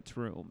portraits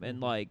room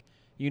and like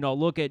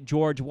look at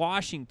George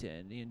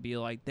Washington and be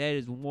like, that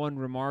is one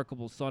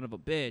remarkable son of a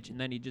bitch, and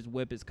then he just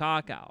whip his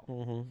cock out.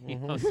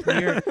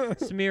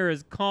 Smear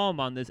his cum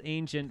on this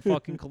ancient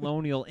fucking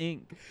colonial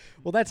ink.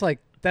 Well, that's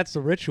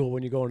the ritual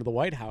when you go into the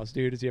White House,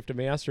 dude, is you have to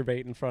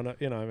masturbate in front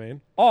of, you know what I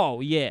mean?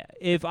 Oh, yeah.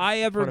 If I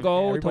ever of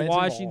go to everybody that's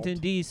Washington,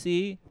 involved.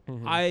 D.C.,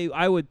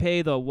 I would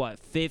pay the,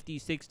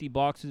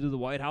 $50-$60 to do the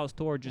White House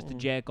tour just to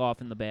jack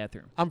off in the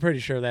bathroom. I'm pretty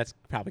sure that's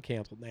probably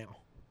canceled now.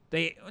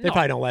 They They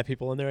probably don't let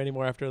people in there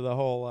anymore after the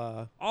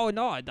whole. Oh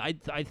no,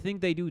 I think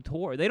they do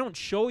tour. They don't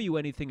show you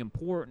anything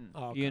important.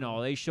 Oh, okay.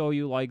 They show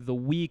you like the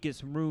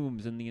weakest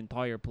rooms in the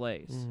entire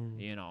place.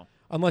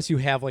 Unless you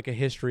have like a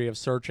history of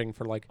searring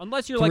for like.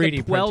 Unless you're like a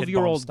 3D printed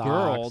 12-year-old bump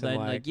girl, stocks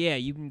then and, yeah,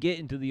 you can get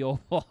into the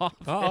Oval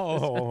Office.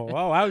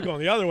 I was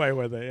going the other way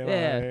with it. You know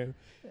Yeah. what I mean?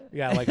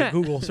 Yeah, like a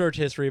Google search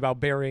history about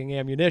burying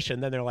ammunition.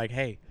 Then they're like,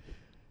 hey,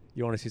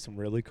 you want to see some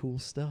really cool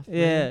stuff?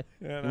 Yeah.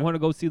 Man? You want to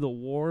go see the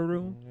War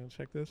Room?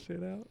 Check this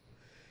shit out.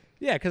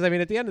 Yeah, because I mean,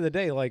 at the end of the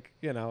day, like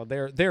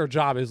their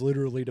job is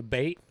literally to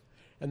bait,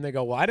 and they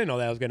go, well, I didn't know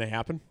that was going to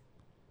happen.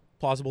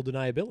 Plausible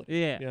deniability.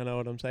 Yeah. You know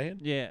what I'm saying?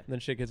 Yeah. And then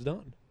shit gets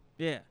done.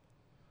 Yeah.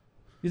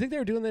 You think they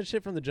were doing that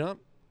shit from the jump?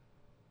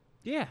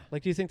 Yeah.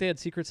 Like, do you think they had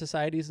secret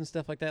societies and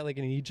stuff like that, like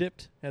in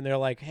Egypt? And they're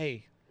like,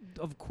 hey,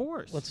 Of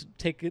course. let's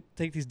take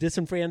these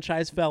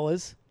disenfranchised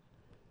fellas,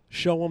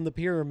 show them the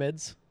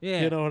pyramids.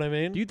 Yeah. You know what I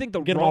mean? Do you think the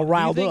Get them all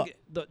riled do you up.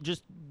 think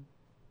just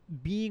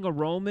being a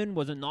Roman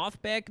was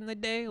enough back in the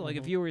day? Like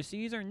Mm-hmm. if you were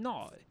Caesar,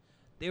 no.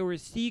 They were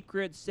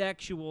secret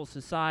sexual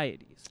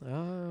societies.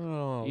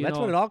 Oh, You that's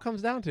know- what it all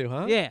comes down to,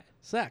 huh? Yeah,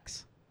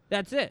 Sex.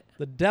 that's it.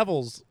 The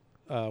devil's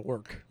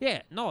work.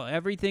 Yeah, no,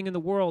 everything in the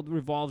world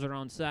revolves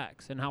around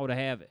sex and how to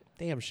have it.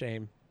 Damn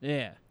shame.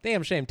 Yeah.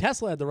 Damn shame.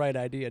 Tesla had the right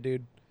idea,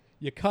 dude.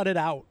 You cut it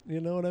out. You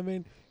know what I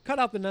mean? Cut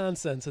out the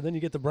nonsense, and then you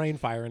get the brain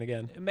firing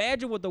again.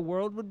 Imagine what the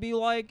world would be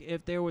like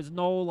if there was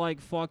no like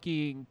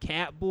fucking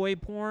cat boy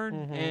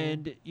porn,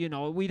 Mhm.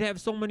 and we'd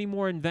have so many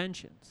more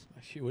inventions.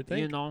 You would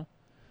think.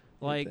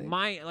 Like think.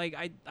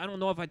 I don't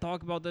know if I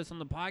talked about this on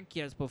the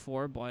podcast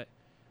before, but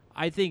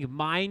I think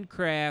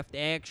Minecraft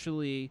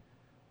actually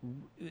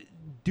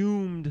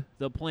doomed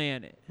the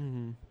planet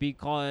Mm-hmm.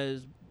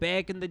 because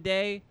back in the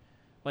day,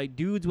 like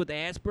dudes with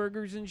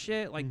Asperger's and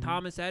shit, like Mhm.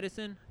 Thomas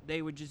Edison,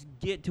 they would just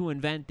get to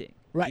inventing.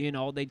 Right.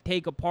 They'd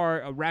take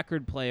apart a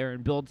record player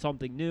and build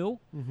something new.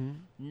 Mm-hmm.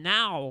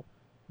 Now,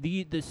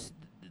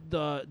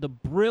 the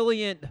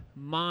brilliant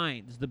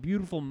minds, the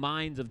beautiful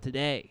minds of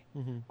today,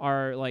 Mm-hmm.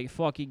 are like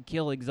fucking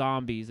killing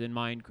zombies in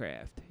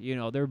Minecraft.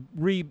 They're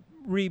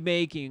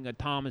remaking a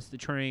Thomas the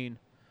Train.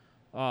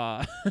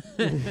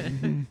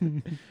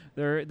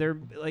 They're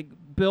like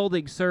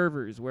building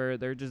servers where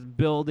they're just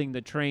building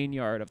the train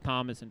yard of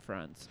Thomas and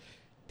Friends.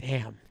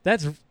 Damn.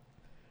 That's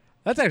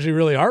actually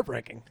really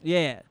heartbreaking.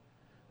 Yeah.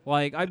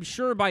 Like I'm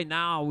sure by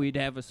now we'd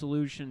have a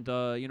solution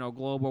to,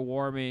 global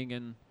warming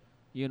and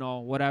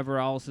whatever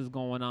else is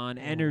going on,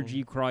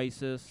 energy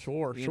crisis.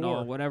 Sure,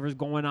 Whatever's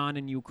going on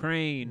in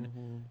Ukraine.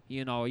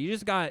 Mm-hmm. You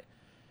just got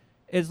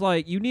it's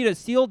like you need a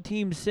SEAL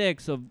Team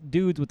 6 of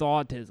dudes with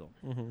autism.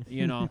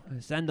 Mm-hmm.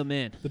 Send them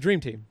in. The dream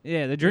team.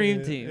 Yeah, the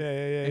dream team.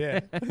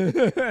 Yeah.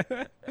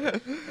 A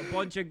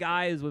bunch of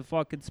guys with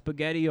fucking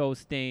SpaghettiO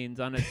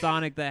stains on a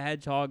Sonic the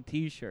Hedgehog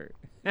T-shirt.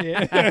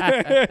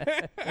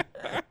 Yeah.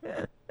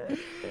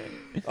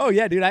 Oh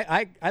yeah, dude.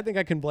 I think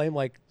I can blame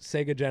like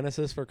Sega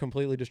Genesis for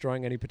completely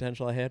destroying any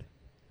potential I had.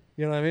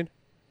 You know what I mean?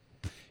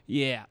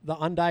 Yeah. The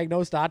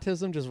undiagnosed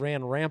autism just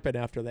ran rampant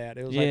after that.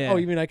 It was Yeah. like, oh,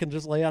 you mean I can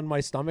just lay on my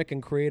stomach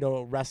and create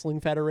a wrestling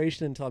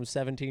federation until I'm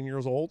 17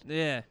 years old?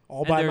 Yeah. All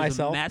And by there's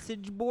myself?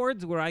 message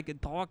boards where I could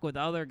talk with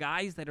other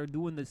guys that are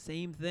doing the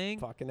same thing.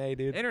 Fucking A,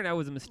 dude. Internet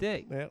was a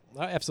mistake. Yeah,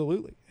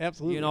 absolutely.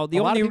 Absolutely. The A lot of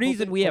only people reason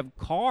think- we have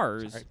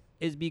cars Sorry.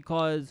 is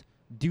because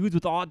dudes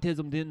with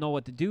autism didn't know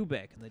what to do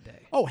back in the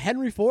day. Oh,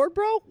 Henry Ford,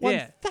 bro?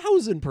 Yeah.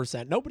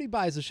 1,000%. Nobody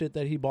buys the shit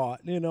that he bought,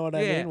 you know what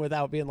I Yeah. mean?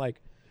 Without being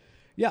like,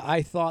 yeah,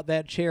 I thought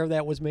that chair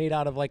that was made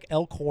out of like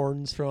elk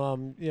horns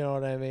from, you know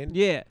what I mean?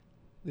 Yeah.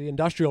 The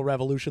Industrial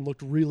Revolution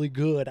looked really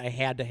good. I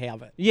had to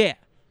have it. Yeah.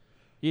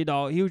 He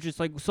was just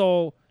like,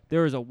 so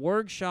there was a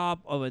workshop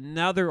of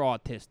another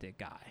autistic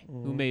guy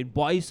who made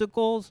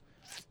bicycles.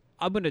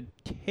 I'm going to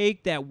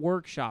take that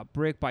workshop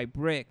brick by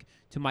brick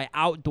to my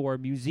outdoor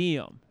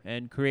museum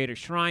and create a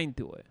shrine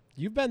to it.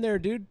 You've been there,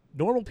 dude.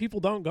 Normal people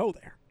don't go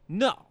there.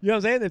 No. You know what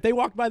I'm saying? If they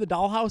walked by the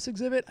dollhouse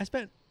exhibit, I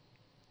spent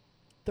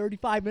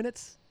 35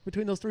 minutes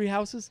between those three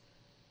houses.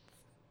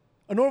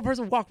 A normal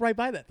person would walk right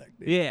by that thing.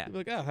 Dude. Yeah.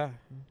 You'd be like,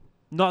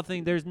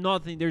 Nothing. There's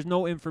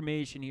no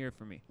information here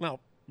for me. no.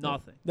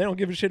 Nothing. They don't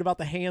give a shit about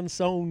the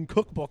hand-sewn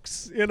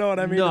cookbooks. You know what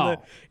I mean?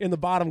 No. In the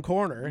bottom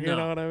corner. You No.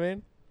 know what I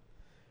mean?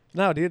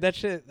 No, dude, that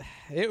shit.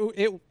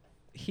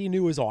 He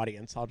knew his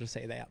audience. I'll just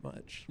say that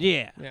much.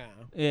 Yeah. Yeah.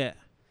 Yeah.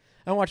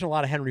 I'm watching a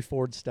lot of Henry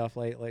Ford stuff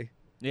lately.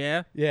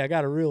 Yeah. Yeah, I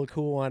got a real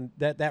cool one.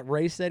 That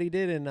race that he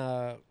did in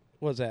what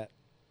was that?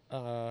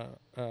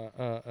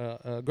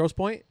 Grosse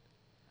Pointe.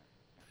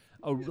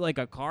 Like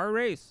a car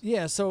race.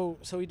 Yeah, so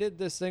he did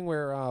this thing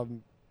where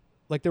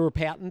like there were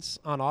patents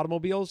on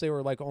automobiles. They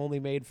were like only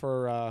made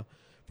for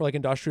for like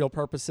industrial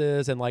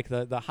purposes and like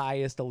the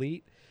highest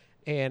elite.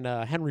 And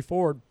Henry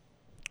Ford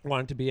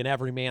wanted to be an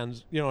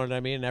everyman's, you know what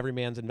I mean, an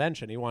everyman's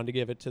invention. He wanted to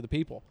give it to the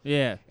people.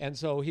 Yeah. And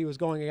so he was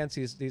going against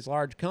these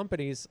large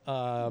companies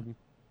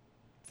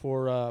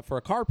for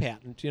a car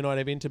patent, you know what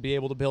I mean, to be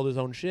able to build his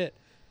own shit.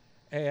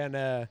 And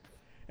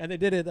they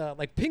did it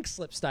like pink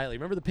slip style.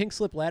 Remember the pink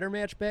slip ladder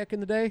match back in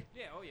the day?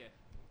 Yeah. Oh yeah.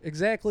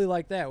 Exactly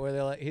like that,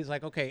 where he's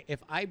like, okay,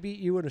 if I beat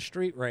you in a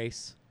street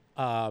race,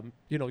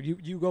 you know,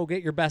 you go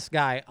get your best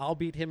guy. I'll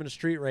beat him in a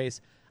street race.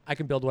 I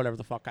can build whatever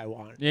the fuck I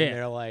want. Yeah. And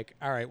they're like,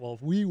 all right, well,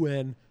 if we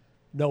win,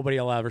 nobody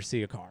will ever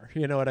see a car.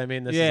 You know what I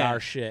mean? This is Yeah. our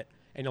shit.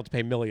 And you'll have to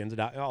pay millions of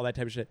dollars, all that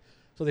type of shit.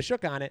 So they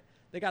shook on it.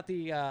 They got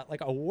the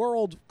like a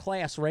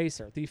world-class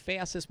racer, the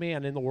fastest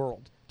man in the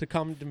world, to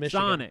come to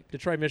Michigan. Sonic.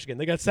 Detroit, Michigan.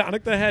 They got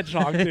Sonic the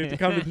Hedgehog, dude, to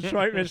come to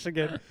Detroit,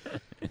 Michigan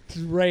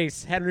to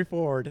race Henry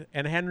Ford.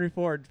 And Henry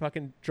Ford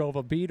fucking drove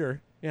a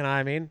beater, you know what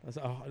I mean?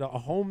 A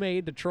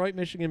homemade Detroit,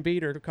 Michigan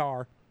beater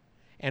car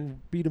and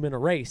beat him in a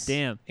race.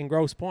 Damn. In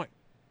Grosse Pointe.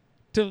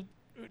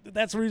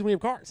 That's the reason we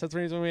have cars. That's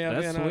the reason we have,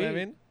 That's you know what I sweet.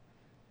 mean?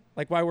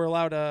 Like why we're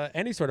allowed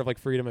any sort of like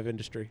freedom of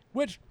industry,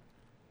 which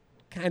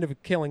kind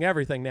of killing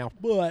everything now,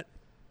 but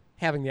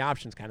having the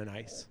option's kind of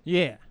nice.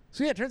 Yeah.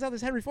 So yeah, it turns out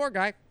this Henry Ford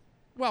guy,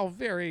 well,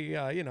 very,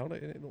 you know,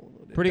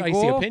 Pretty dicey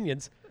cool.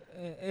 opinions.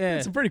 Yeah.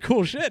 It's some pretty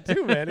cool shit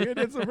too, man.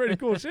 It's some pretty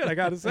cool shit, I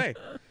gotta say.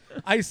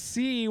 I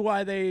see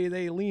why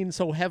they lean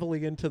so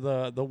heavily into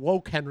the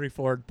woke Henry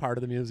Ford part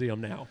of the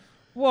museum now.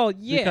 Well,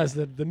 yeah. Because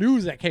the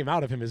news that came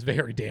out of him is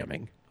very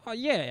damning.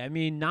 Yeah, I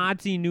mean,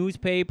 Nazi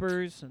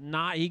newspapers.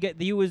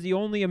 He was the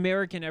only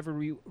American ever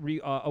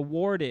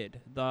awarded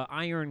the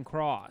Iron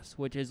Cross,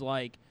 which is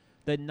like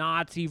the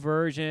Nazi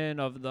version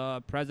of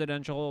the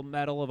Presidential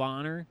Medal of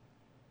Honor.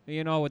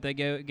 You know what they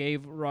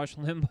gave Rush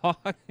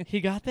Limbaugh? He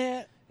got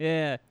that?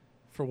 Yeah,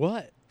 For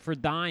what? for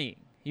dying.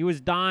 He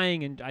was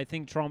dying, and I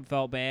think Trump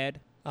felt bad.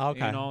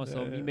 Okay. You know,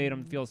 so he made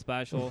him feel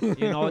special.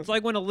 You know, it's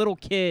like when a little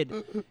kid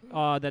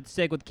that's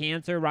sick with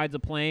cancer rides a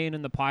plane,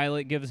 and the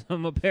pilot gives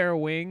him a pair of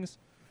wings.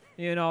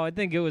 You know, I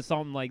think it was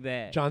something like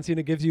that. John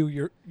Cena gives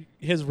you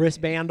his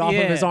wristband off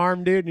of his Yeah.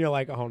 arm, dude, and you're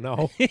like, oh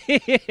no.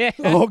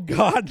 Oh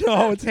God,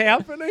 no, it's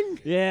happening.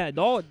 Yeah,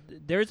 no,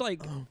 there's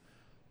like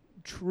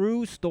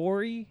true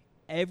story.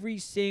 Every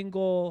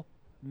single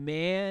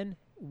man,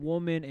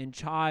 woman, and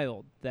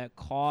child that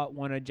caught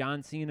one of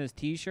John Cena's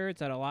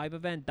T-shirts at a live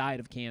event died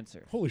of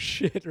cancer. Holy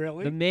shit,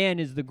 really? The man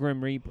is the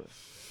Grim Reaper.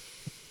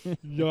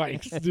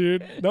 Yikes,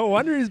 dude. No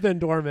wonder he's been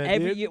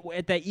dormant, dude.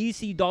 At that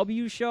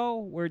ECW show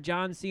where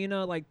John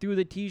Cena like threw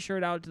the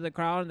T-shirt out to the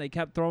crowd and they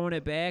kept throwing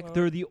it back,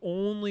 they're the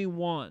only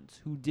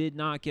ones who did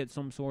not get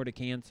some sort of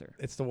cancer.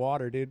 It's the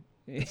water, dude.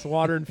 It's the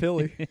water in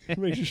Philly. It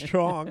makes you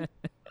strong.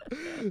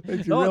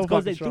 Makes you No, real it's because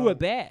fucking they strong. threw it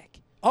back.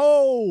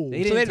 Oh,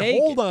 They so they didn't didn't take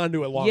hold it. on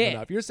to it long Yeah.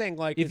 enough. You're saying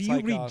like If it's you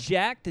like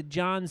reject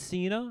John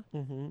Cena,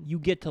 mhm. you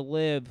get to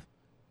live,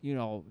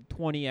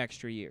 20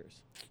 extra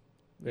years.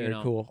 Very you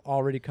know. cool.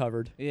 Already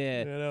covered. Yeah.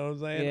 You know what I'm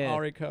saying? Yeah.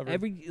 Already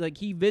covered.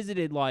 He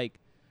visited like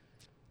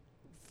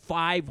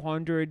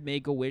 500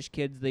 Make-A-Wish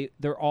kids.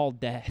 They're all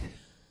dead.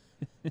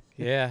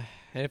 Yeah.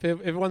 And if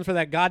it wasn't for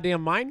that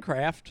goddamn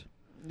Minecraft,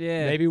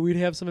 Yeah. maybe we'd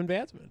have some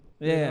advancement.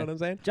 You Yeah. know what I'm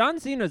saying? John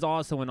Cena's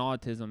also an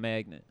autism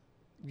magnet.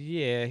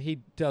 Yeah, he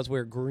does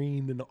wear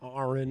green and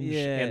orange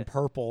Yeah. and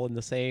purple in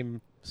the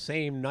same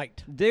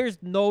night. There's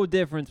no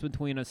difference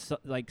between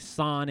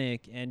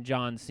Sonic and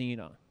John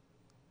Cena.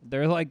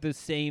 They're like the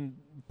same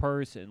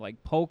person.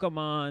 Like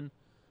Pokemon,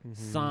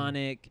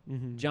 Sonic,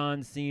 Mhm.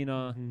 John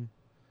Cena. Mhm.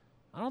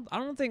 I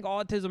don't think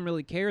autism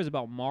really cares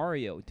about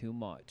Mario too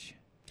much.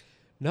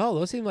 No,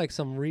 those seem like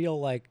some real,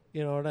 like,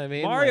 you know what I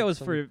mean? Mario's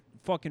like for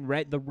fucking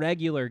the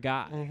regular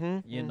guy.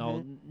 Mhm, You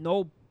know,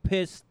 no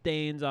piss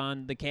stains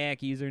on the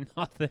khakis or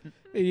nothing.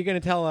 You're gonna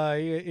tell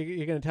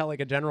you're gonna tell like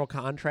a general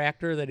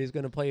contractor that he's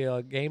gonna play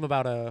a game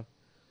about an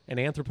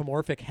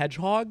anthropomorphic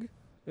hedgehog.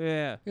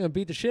 Yeah. You're gonna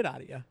beat the shit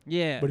out of you.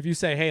 Yeah. But if you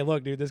say, hey,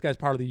 look, dude, this guy's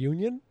part of the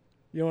union,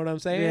 you know what I'm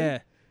saying? Yeah.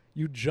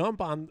 You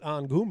jump on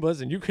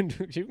Goombas and you can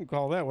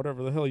call that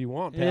whatever the hell you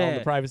want, pal, in Yeah.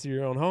 the privacy of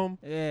your own home.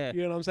 Yeah.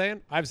 You know what I'm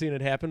saying? I've seen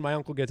it happen. My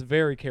uncle gets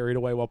very carried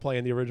away while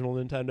playing the original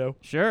Nintendo.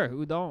 Sure.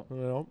 Who don't? You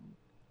know?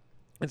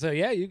 And so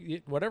yeah,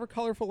 you whatever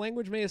colorful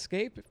language may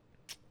escape,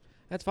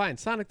 that's fine.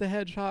 Sonic the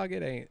Hedgehog,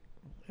 it ain't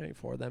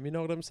for them. You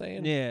know what I'm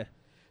saying? Yeah.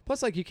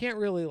 Plus, like, you can't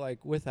really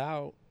like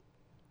without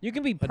You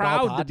can be Adult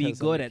proud to be autism,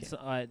 good you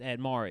at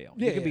Mario.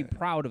 Yeah, You can be yeah.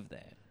 proud of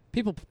that.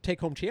 people take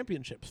home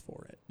championships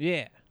for it.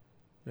 Yeah.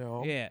 You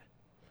know? Yeah.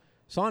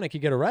 Sonic, you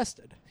get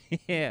arrested.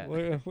 Yeah.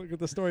 Look at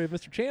the story of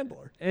Mr.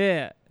 Chandler.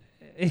 Yeah.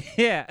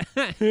 Yeah.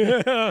 You know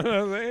what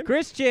I'm saying?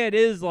 Chris Chan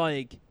is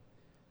like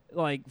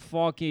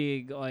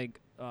fucking like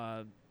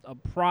a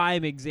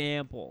prime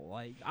example.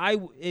 Like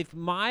if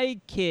my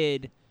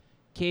kid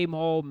came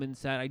home and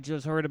said, I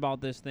just heard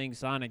about this thing,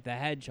 Sonic the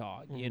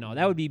Hedgehog,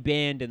 that would be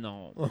banned in the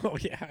home. Oh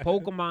yeah.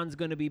 Pokemon's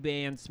gonna be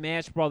banned.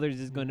 Smash Brothers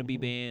is gonna be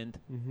banned.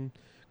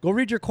 Go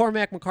read your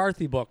Cormac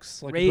McCarthy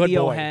books. Like a good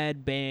boy.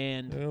 Radiohead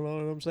banned. You know what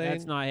I'm saying?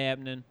 That's not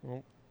happening.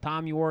 Well.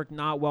 Tom York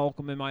not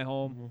welcome in my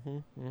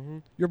home.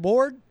 You're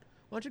bored?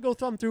 Why don't you go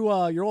thumb through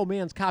your old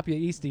man's copy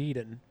of East of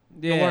Eden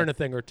to Yeah. learn a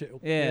thing or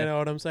two? Yeah. You know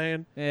what I'm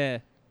saying? Yeah.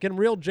 Getting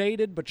real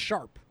jaded, but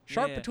sharp.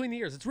 Sharp Yeah. between the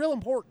ears. It's real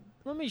important.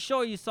 Let me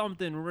show you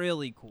something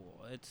really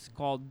cool. It's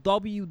called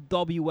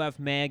WWF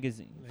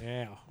Magazine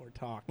Yeah, we're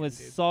talking, with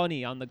dude.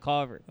 Sonny on the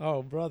cover.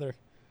 Oh, brother.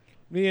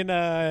 Me and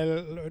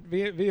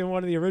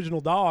one of the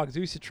original dogs,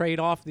 we used to trade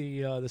off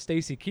the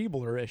Stacy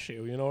Keebler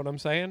issue. You know what I'm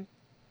saying?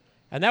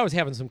 And that was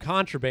having some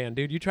contraband,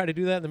 dude. You try to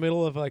do that in the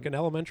middle of like an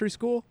elementary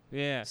school?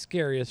 Yeah.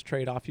 Scariest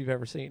trade-off you've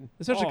ever seen.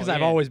 Especially Oh, because I've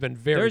yeah. always been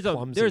very There's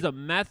clumsy. a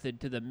method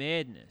to the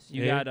madness.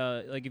 You Yeah.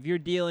 gotta, like, if you're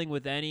dealing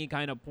with any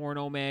kind of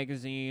porno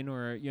magazine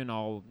or, you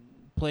know,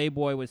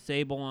 Playboy with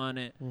Sable on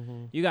it,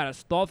 you gotta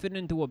stuff it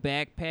into a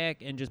backpack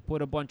and just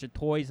put a bunch of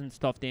toys and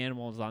stuffed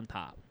animals on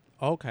top.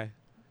 Okay.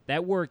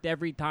 That worked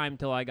every time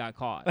till I got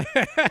caught.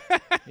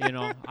 You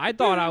know, I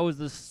thought I was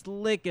the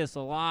slickest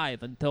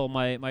alive until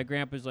my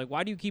grandpa's like,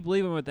 "Why do you keep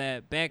leaving with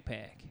that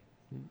backpack?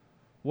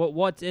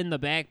 What's in the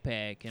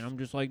backpack?" And I'm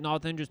just like,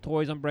 "Nothing, just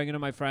toys I'm bringing to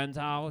my friend's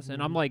house."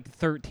 And I'm like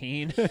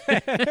 13.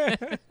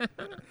 I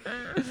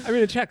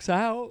mean, it checks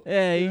out.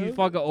 Yeah, he Yeah.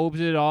 fucking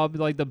opens it up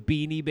like the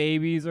Beanie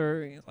Babies,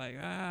 or he's like,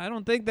 I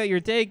don't think that you're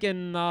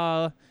taking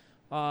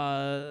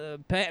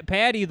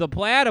Patty the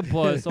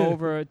platypus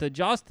over to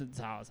Justin's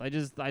house. I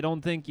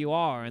don't think you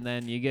are. And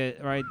then you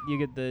get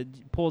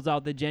pulls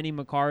out the Jenny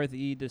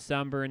McCarthy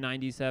December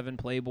 '97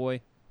 Playboy,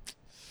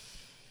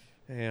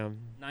 Damn.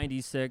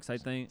 '96 I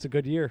think. It's a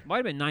good year. Might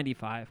have been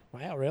 '95.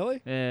 Wow,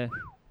 really? Yeah,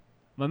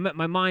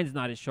 my mind's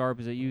not as sharp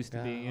as it used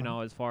to be. You Yeah.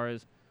 know, as far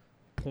as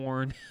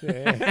porn.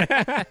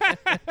 Yeah.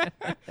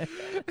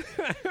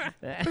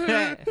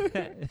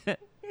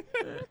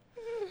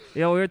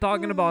 You know, we were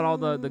talking about all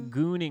the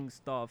gooning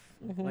stuff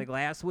like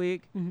last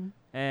week,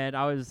 and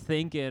I was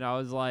thinking, I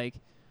was like,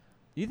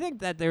 do you think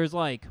that there's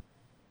like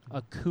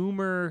a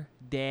Coomer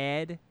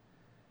dad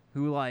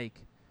who like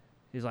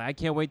is like, I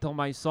can't wait till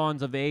my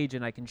son's of age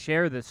and I can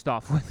share this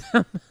stuff with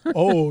him?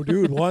 Oh,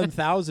 dude,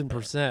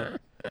 1,000%.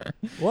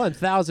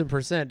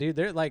 1,000%, dude.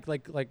 They're like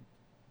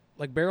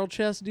barrel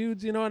chest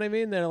dudes, you know what I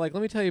mean? They're like,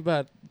 let me tell you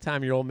about the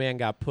time your old man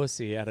got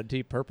pussy at a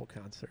Deep Purple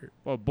concert.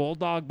 Well,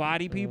 bulldog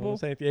body You know what I'm people?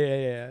 saying?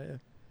 Yeah.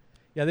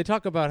 Yeah, they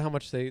talk about how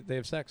much they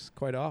have sex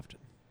quite often.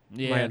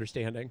 Yeah, My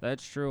understanding.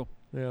 that's true.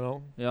 You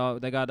know? Yeah,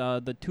 they got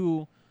the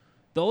two.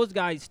 Those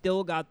guys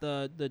still got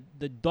the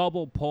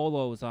double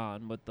polos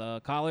on with the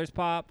collars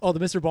pop. Oh, the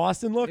Mr.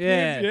 Boston look? dude?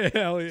 Yeah. Yeah,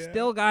 hell yeah.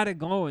 Still got it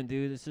going,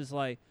 dude. It's just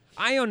like,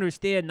 I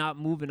understand not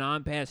moving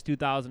on past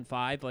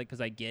 2005, like, because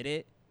I get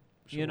it.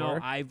 You know, Sure.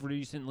 I've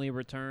recently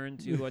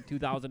returned to a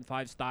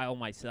 2005 style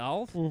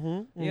myself.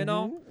 You You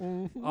know?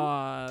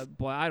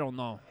 But I don't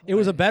know. It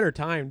was a better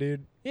time,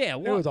 dude. Yeah,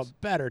 It was a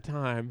better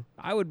time.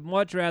 I would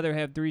much rather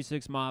have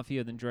 3-6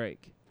 Mafia than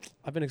Drake.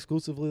 I've been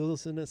exclusively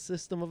listening to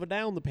System of a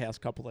Down the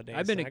past couple of days.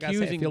 I've been and I gotta say,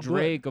 I accusing feel good.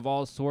 Drake of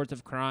all sorts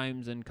of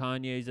crimes in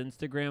Kanye's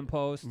Instagram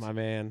posts. My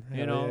man. You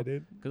Hell know, yeah,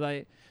 dude.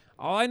 Because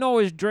all I know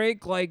is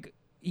Drake, like,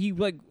 he,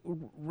 like,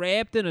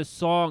 rapped in a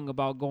song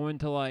about going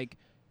to, like,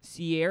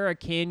 Sierra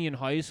Canyon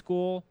High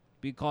School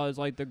because,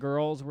 like, the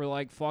girls were,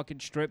 like, fucking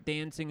strip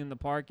dancing in the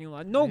parking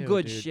lot. No Ew,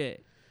 good dude.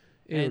 shit.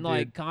 Ew, And,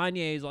 like, dude.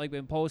 Kanye's, like,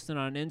 been posting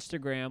on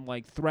Instagram,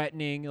 like,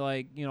 threatening,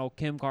 like, you know,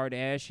 Kim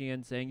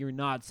Kardashian, saying, you're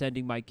not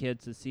sending my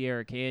kids to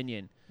Sierra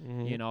Canyon.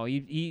 Mhm. You know,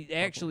 he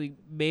actually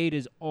made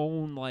his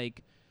own,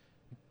 like,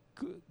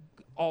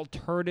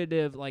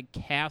 alternative, like,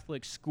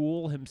 Catholic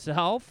school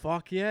himself.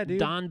 Fuck yeah, dude.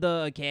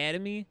 Donda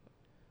Academy.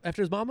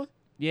 After his mama?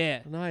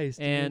 Yeah. Nice.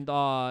 dude. And,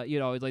 you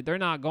know, it's like, they're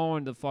not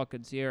going to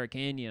fucking Sierra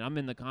Canyon. I'm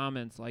in the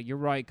comments like, you're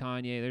right,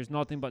 Kanye. There's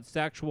nothing but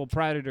sexual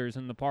predators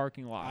in the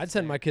parking lot. I'd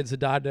send my kids to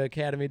Donda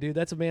Academy, dude.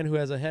 That's a man who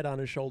has a head on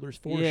his shoulders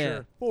for Yeah.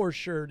 sure. For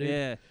sure, dude.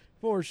 Yeah.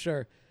 For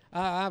sure.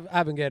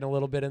 I've been getting a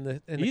little bit in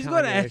the He's Kanye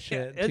gonna.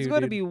 shit. It's too,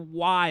 gonna dude. be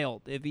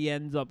wild if he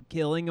ends up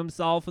killing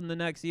himself in the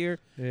next year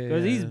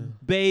because he's Yeah.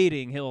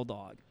 baiting Hill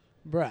Dog.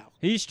 Bro.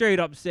 He's straight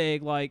up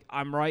saying like,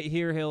 "I'm right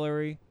here,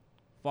 Hillary.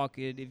 Fuck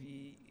it. If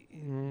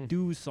you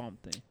do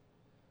something,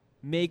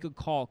 make a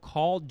call.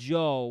 Call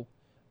Joe.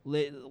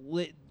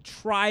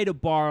 Try to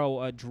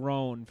borrow a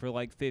drone for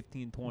like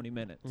 15, 20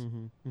 minutes.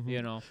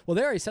 You know. Well,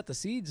 they already set the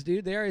seeds,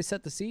 dude. They already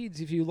set the seeds.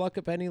 If you look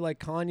up any like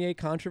Kanye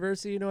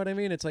controversy, you know what I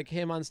mean? It's like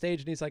him on stage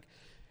and he's like,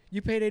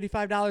 you paid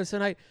 $85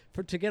 tonight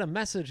to get a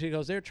message. He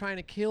goes, they're trying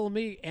to kill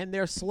me and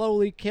they're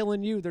slowly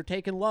killing you. They're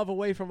taking love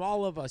away from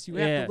all of us. You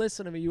have Yeah. to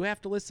listen to me. You have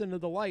to listen to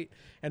the light.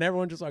 And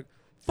everyone just like,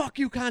 fuck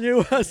you,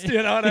 Kanye West.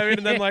 You know what I mean?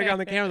 And then like on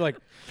the camera, like,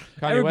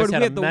 Kanye Everybody, West had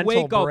we a have to mental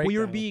wake up. We are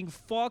breakdown. being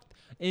fucked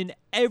in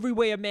every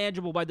way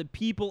imaginable by the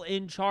people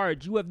in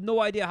charge. You have no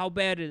idea how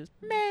bad it is.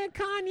 Man,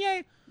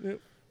 Kanye, Yep.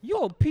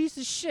 you're a piece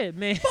of shit,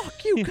 man.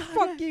 Fuck you, Kanye.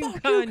 Fuck you,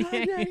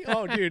 Kanye.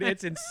 Oh, dude,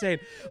 it's insane.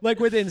 Like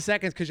within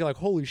seconds, because you're like,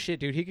 holy shit,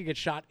 dude, he could get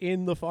shot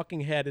in the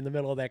fucking head in the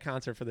middle of that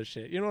concert for this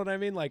shit. You know what I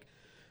mean? Like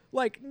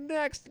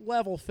next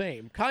level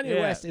fame. Kanye Yeah.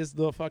 West is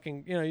the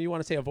fucking, you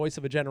want to say a voice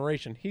of a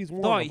generation. He's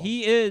one No, of them.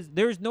 he is.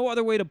 There's no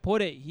other way to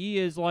put it. He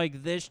is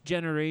like this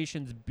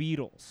generation's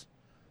Beatles.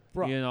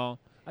 Bro, You know,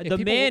 if the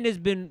people man has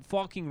been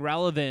fucking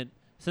relevant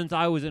since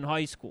I was in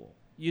high school.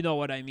 You know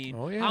what I mean?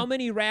 Oh, yeah. How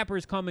many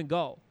rappers come and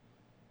go?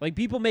 Like,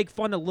 people make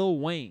fun of Lil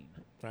Wayne,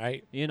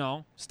 Right. you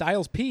know?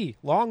 Styles P,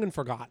 long and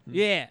forgotten.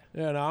 Yeah.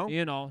 You know?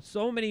 You know,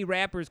 so many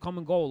rappers come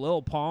and go.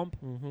 Lil Pump,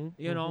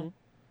 you know?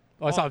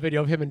 Oh, I saw a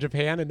video of him in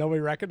Japan and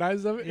nobody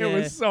recognized him. Yeah. It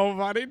was so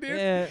funny, dude.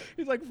 Yeah.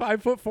 He's like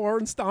 5'4"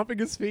 and stomping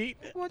his feet.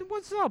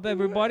 What's up,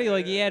 everybody?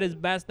 Like, he had his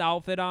best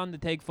outfit on to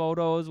take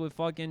photos with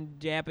fucking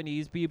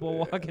Japanese people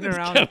walking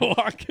around. Kept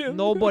walking.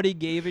 Nobody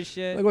gave a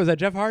shit. Like, was that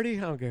Jeff Hardy?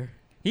 I don't care.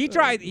 He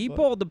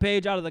pulled the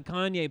page out of the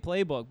Kanye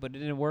playbook, but it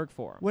didn't work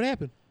for him. What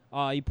happened?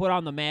 He put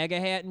on the MAGA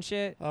hat and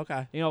shit.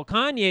 Okay. You know,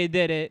 Kanye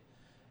did it,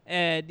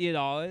 and, you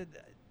know,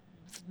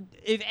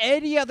 if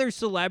any other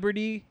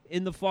celebrity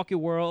in the fucking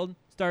world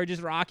started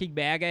just rocking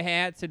MAGA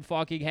hats and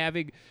fucking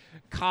having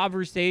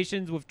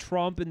conversations with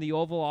Trump in the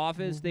Oval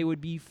Office, they would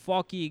be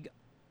fucking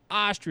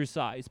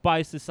ostracized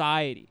by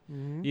society.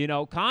 You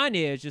know,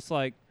 Kanye is just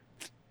like,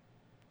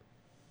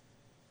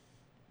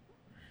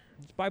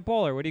 it's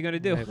bipolar. What are you going to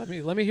do?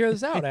 Hey, let me hear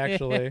this out,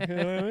 actually. You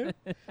know what I mean?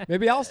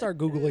 Maybe I'll start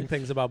Googling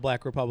things about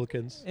black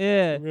Republicans.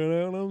 Yeah. You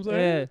know what I'm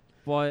saying? Yeah.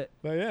 But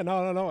yeah,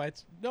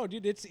 no,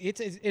 dude,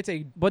 it's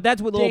a But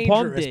that's what Lil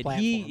Pump dangerous did.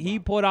 platform, He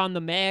bro. put on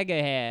the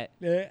MAGA hat.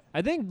 yeah.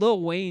 I think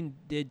Lil Wayne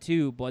did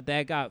too, but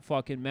that got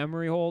fucking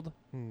memory hold.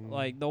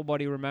 Like,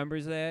 nobody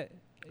remembers that,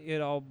 you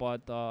know.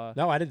 But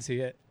No, I didn't see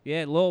it.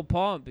 yeah, Lil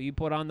Pump, he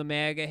put on the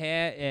MAGA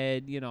hat,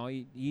 and you know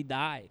he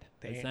died.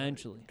 Damn.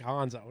 Essentially.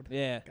 Gonzo'd.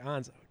 Yeah.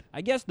 Gonzo'd.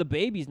 I guess the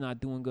baby's not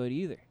doing good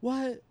either.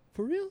 What?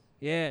 For real?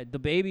 Yeah, the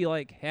baby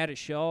like had a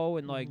show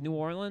in like New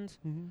Orleans.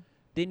 Mm-hmm.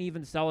 Didn't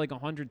even sell like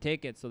 100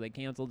 tickets, so they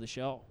canceled the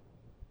show.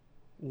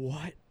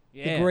 What?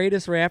 Yeah, The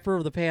greatest rapper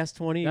of the past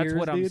 20 that's years,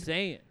 what I'm dude?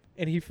 saying.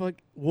 And he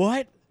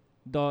what?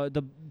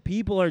 The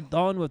people are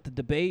done with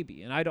the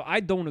baby, and I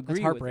don't agree. That's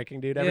with heartbreaking,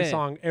 dude. Yeah.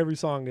 Every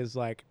song is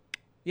like, it.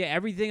 Yeah,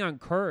 everything on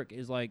Kirk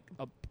is like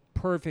a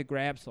perfect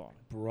rap song.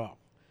 bro.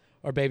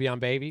 Or Baby on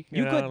Baby.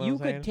 You know what I'm could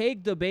saying?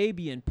 take the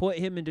baby and put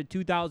him into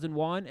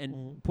 2001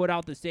 and put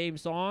out the same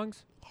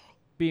songs.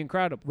 Be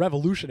incredible.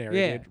 Revolutionary,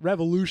 Yeah. dude.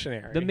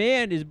 Revolutionary. The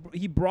man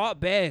he brought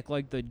back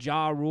like the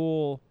Ja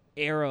Rule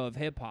era of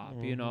hip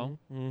hop, you know.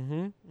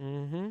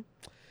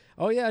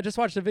 Oh yeah, I just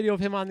watched a video of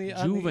him on the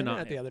Juvenile.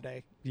 internet the other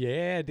day.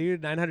 Yeah,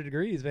 dude, 900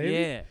 degrees, baby.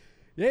 Yeah.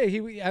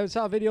 Yeah, I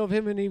saw a video of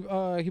him and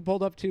he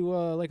pulled up to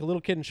like a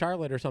little kid in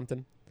Charlotte or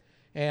something,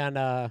 and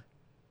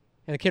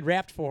the kid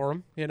rapped for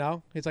him. You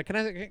know, he's like, "Can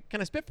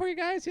I spit for you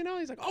guys?" You know,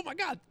 he's like, "Oh my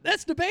God,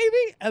 that's the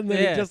baby!" And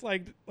then Yeah. he just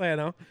like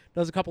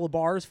does a couple of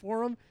bars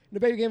for him. And the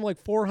baby gave him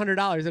like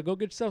 $400. He's like, "Go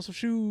get yourself some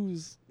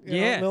shoes." You know,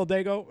 Yeah. little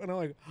Dago, and I'm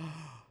like,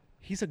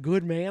 he's a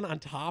good man on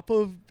top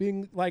of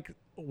being like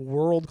a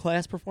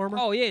world-class performer.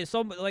 Oh yeah,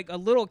 so like a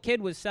little kid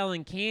was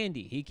selling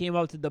candy. He came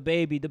up to the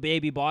baby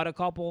bought a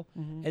couple,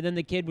 and then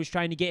the kid was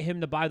trying to get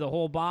him to buy the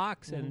whole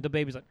box, and the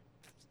baby's like,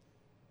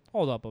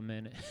 "Hold up a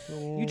minute,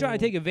 you trying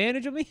to take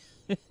advantage of me?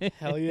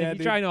 Hell yeah, you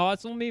dude. trying to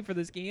hustle me for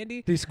this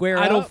candy?" Did he square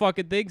I don't up?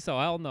 fucking think so.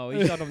 Hell no.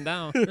 He shut him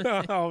down.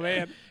 Oh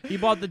man, He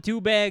bought the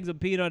 2 bags of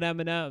peanut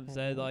M&Ms.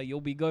 Said like,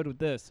 "You'll be good with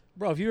this."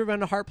 bro, if you ever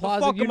been to Hart What Plaza,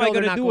 the fuck you am know I they're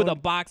gonna not do with a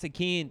going- box of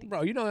candy?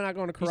 Bro, you know they're not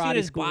going to You karate seen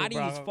his school, body?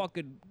 bro. He's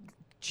fucking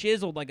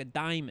chiseled like a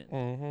diamond.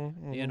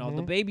 You know,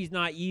 the baby's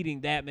not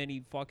eating that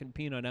many fucking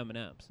peanut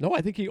M&Ms. No, I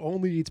think he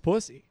only eats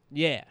pussy.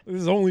 Yeah. This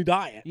is his only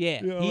diet.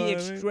 Yeah, You know he what I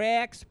mean?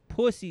 extracts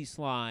pussy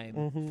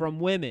slime from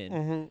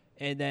women,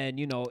 and then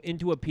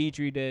into a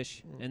petri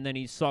dish, and then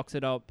he sucks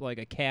it up like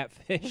a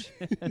catfish,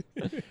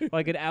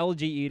 like an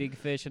algae-eating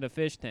fish in a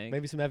fish tank.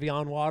 Maybe some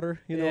Evian water.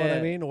 You know what I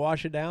Yeah. mean? To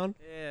wash it down.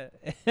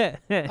 Yeah,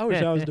 I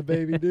wish I was the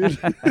baby, dude.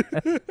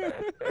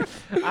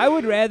 I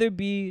would rather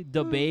be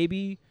the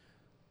baby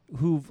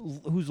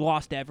who's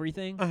lost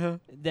everything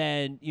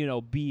than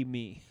be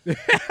me.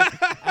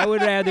 I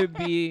would rather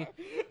be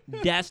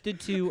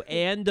destitute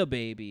and the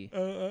baby.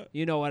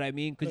 You know what I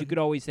mean? Because you could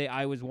always say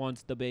I was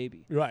once the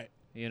baby. Right.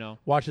 You know?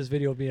 Watch this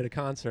video of me at a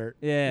concert.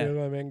 Yeah. You know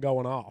what I mean?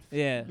 Going off.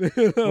 Yeah. You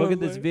know what Look I'm at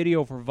this saying?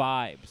 video for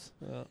vibes.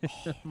 Uh,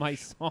 My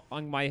song,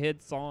 my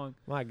hit song.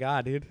 My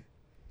God, dude.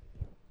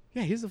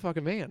 Yeah, he's the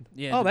fucking man.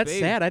 Yeah, Oh, the that's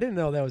baby. sad. I didn't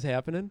know that was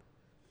happening.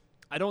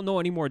 I don't know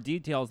any more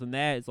details than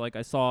that. It's like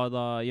I saw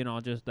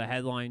just the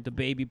headline. The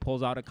baby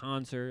pulls out a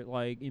concert,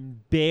 like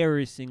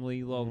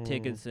embarrassingly low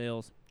ticket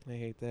sales. I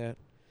hate that.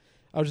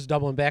 I was just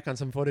doubling back on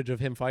some footage of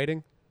him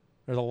fighting.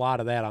 There's a lot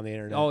of that on the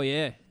internet. Oh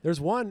yeah,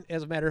 There's one,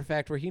 as a matter of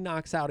fact, where he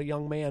knocks out a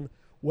young man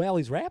while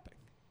he's rapping.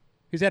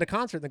 He's at a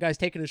concert, and the guy's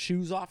taking his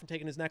shoes off and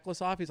taking his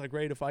necklace off. He's like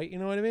ready to fight, you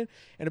know what I mean?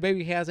 And the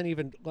baby hasn't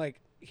even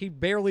he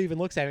barely even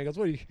looks at me. He goes,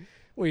 "What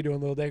are you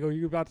doing, little Dago?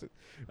 You about to?"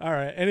 All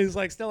right, and he's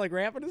like still like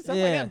rapping and stuff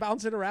like Yeah. that,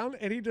 bouncing around,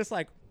 and he just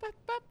like bop,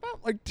 bop,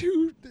 bop, like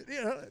two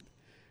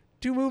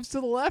moves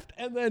to the left,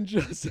 and then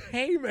just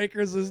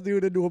haymakers this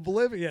dude into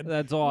oblivion.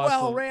 That's awesome.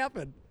 Well,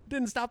 rapping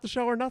didn't stop the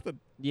show or nothing.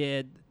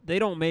 yeah. They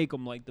don't make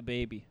them like the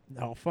baby.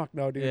 No, fuck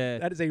no, dude. Yeah.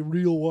 That is a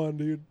real one,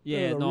 dude.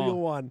 Yeah, that is a no. real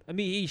one. I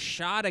mean, he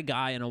shot a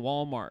guy in a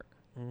Walmart,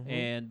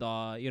 and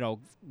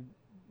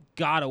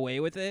got away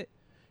with it.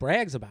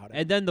 Brags about it.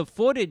 And then the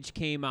footage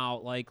came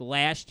out like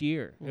last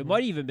year. It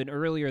might have even been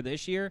earlier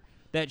this year.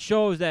 that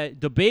shows that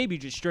the baby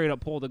just straight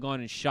up pulled a gun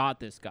and shot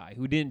this guy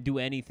who didn't do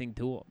anything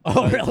to him.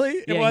 Oh,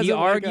 really? Yeah, he wasn't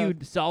like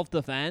argued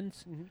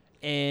self-defense,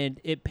 and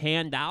it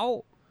panned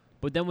out.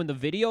 But then when the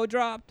video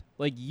dropped,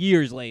 like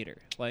years later,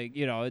 like,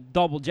 you know,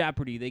 double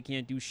jeopardy, they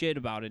can't do shit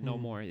about it no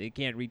more. They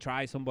can't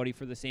retry somebody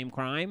for the same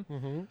crime.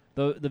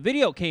 The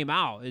video came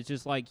out. It's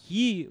just like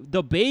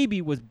the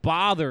baby was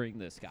bothering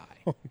this guy.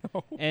 Oh,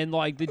 no. And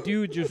like the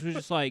dude just was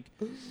just like,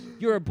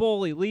 "You're a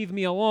bully, leave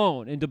me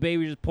alone." And the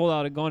baby just pulled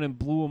out a gun and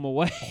blew him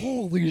away.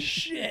 Holy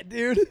shit,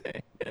 dude.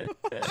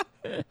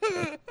 Maybe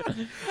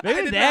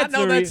I did not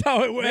know that's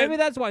how it went. Maybe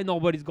that's why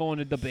nobody's going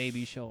to the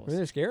baby shows.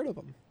 They're scared of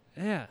him.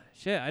 Yeah,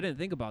 shit, I didn't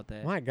think about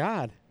that. My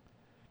God.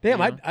 Damn,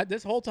 Yeah. I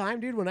this whole time,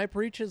 dude, when I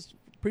preach his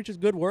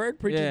good word,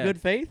 preach his Yeah. good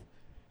faith,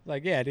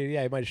 like, yeah, dude,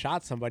 yeah, he might have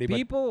shot somebody,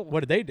 People, but what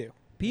did they do?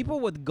 people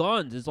with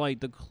guns is like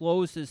the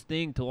closest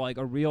thing to like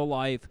a real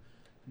life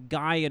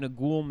guy in a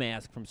ghoul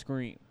mask from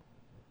Scream.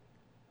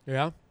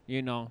 Yeah.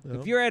 You know, Yeah.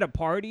 if you're at a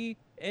party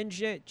and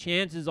shit,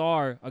 chances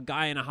are a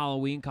guy in a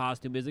Halloween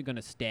costume isn't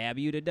gonna stab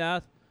you to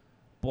death,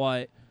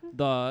 but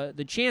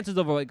the chances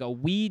of like a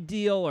weed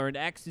deal or an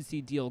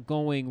ecstasy deal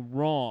going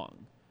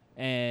wrong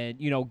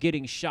and, you know,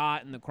 getting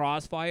shot in the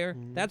crossfire,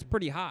 that's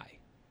pretty high.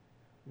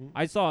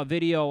 I saw a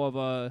video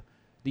of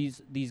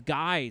these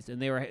guys,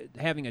 and they were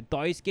having a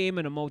dice game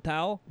in a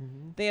motel.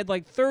 They had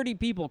like 30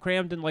 people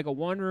crammed in like a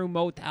one-room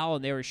motel,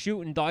 and they were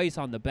shooting dice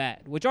on the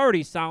bed, which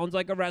already sounds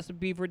like a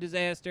recipe for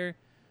disaster.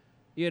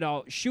 You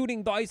know,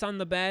 shooting dice on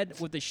the bed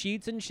with the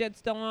sheets and shit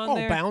still on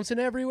there. Bouncing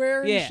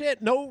everywhere Yeah. and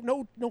shit.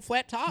 No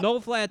flat top. No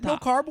flat top. No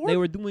cardboard? They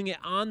were doing it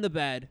on the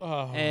bed,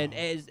 Oh. and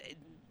as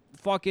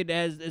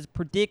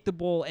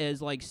predictable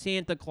as like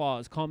Santa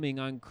Claus coming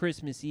on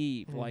Christmas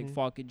Eve. Like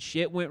fucking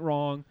shit went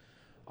wrong.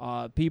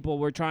 People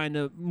were trying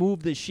to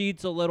move the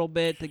sheets a little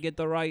bit to get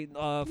the right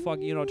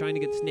trying to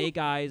get snake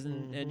eyes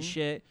and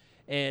shit.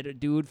 And a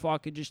dude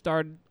fucking just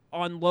started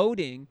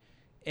unloading,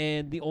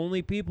 and the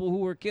only people who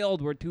were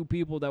killed were two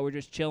people that were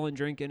just chilling,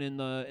 drinking in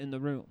the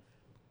room.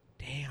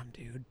 Damn,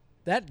 dude.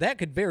 That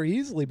could very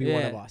easily be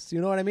one of Yeah. us.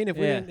 You know what I mean? If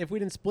Yeah. we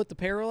didn't split the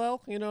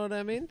parallel, you know what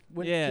I mean?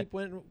 Yeah. Keep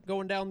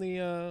going down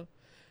the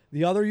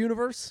other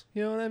universe.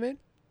 You know what I mean?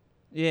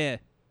 Yeah.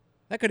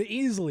 That could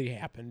easily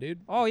happen,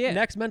 dude. Oh yeah.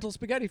 Next Mental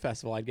Spaghetti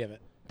Festival, I'd give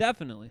it.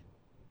 Definitely.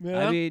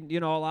 Yeah. I mean, you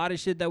know, a lot of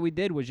shit that we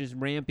did was just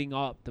ramping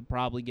up to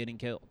probably getting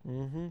killed.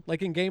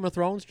 Like in Game of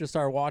Thrones, just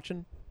started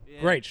watching.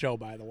 Great show,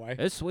 by the way.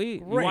 It's sweet.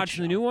 You Great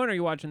watching the show. new one or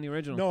you watching the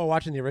original? No,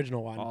 watching the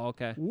original one. Oh,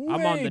 okay. Way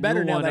I'm on the better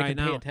new now one that I right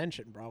can pay now.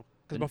 attention, bro.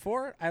 Because And-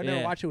 before, I never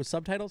yeah. watched it with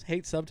subtitles.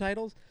 Hate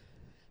subtitles.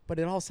 But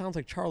it all sounds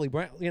like Charlie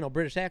Brown. You know,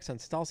 British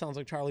accents. It all sounds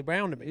like Charlie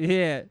Brown to me.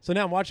 Yeah. So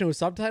now I'm watching it with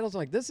subtitles. I'm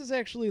like, this is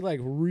actually like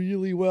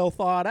really well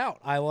thought out.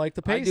 I like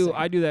the pacing.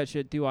 I do that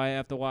shit too. I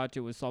have to watch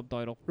it with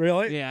subtitle.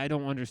 Really? Yeah, I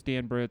don't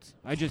understand Brits.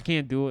 I just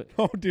can't do it.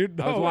 Oh, dude,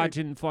 no. I was way.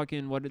 watching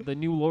fucking the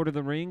new Lord of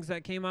the Rings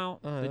that came out,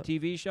 Uh-huh. the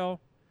TV show.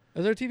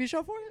 Is there a TV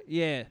show for it?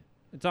 Yeah.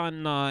 It's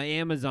on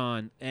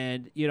Amazon,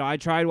 and you know I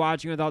tried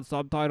watching without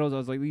subtitles. I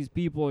was like, these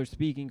people are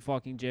speaking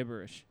fucking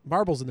gibberish.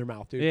 Marbles in their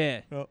mouth, dude.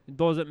 Yeah, Oh. it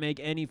doesn't make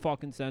any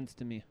fucking sense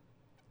to me.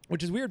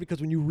 Which is weird because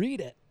when you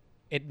read it,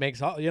 it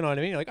makes all, you know what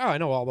I mean? You're like, oh, I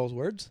know all those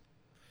words.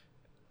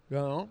 You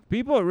know?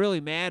 People are really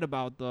mad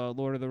about the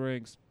Lord of the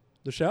Rings.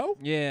 The show?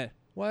 Yeah,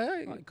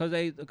 Why? because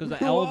the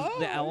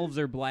Why? elves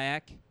are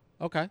black.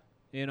 Okay.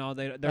 You know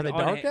they're Are they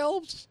dark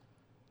elves?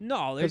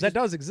 No, they're Because that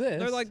just, does exist.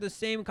 they're like the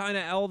same kind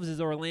of elves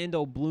as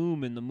Orlando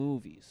Bloom in the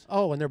movies.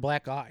 Oh, and they're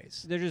black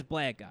eyes. They're just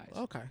black guys.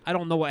 Okay. I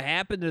don't know what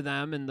happened to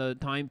them in the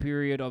time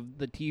period of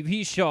the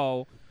TV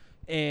show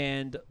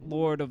and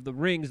Lord of the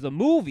Rings, the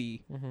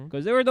movie,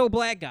 because there were no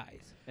black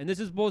guys. And this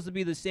is supposed to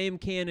be the same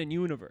canon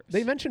universe.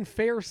 They mention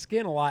fair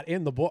skin a lot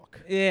in the book.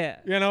 Yeah.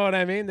 You know what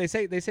I mean? They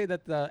say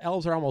that the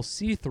elves are almost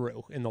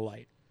see-through in the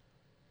light.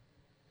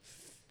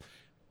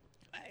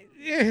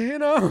 You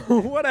know,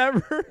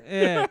 whatever.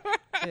 Yeah.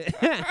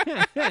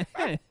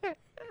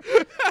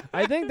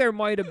 I think there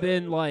might have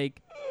been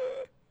like,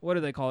 what do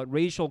they call it?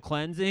 Racial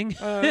cleansing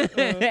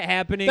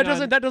happening.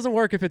 That doesn't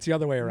work if it's the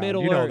other way around.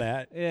 Middle you know Earth.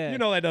 that. Yeah. You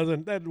know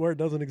that word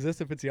doesn't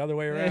exist if it's the other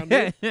way around.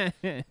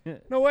 Dude.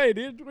 No way,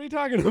 dude. What are you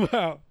talking about? What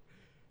are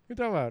you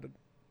talking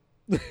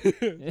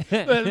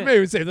about?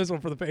 Maybe save this one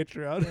for the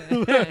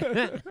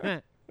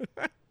Patreon.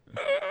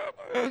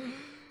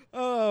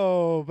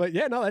 Oh, but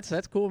yeah, no,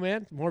 that's cool,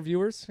 man. More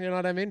viewers, you know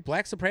what I mean?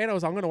 Black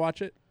Sopranos, I'm gonna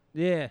watch it.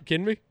 Yeah.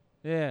 Kidding me?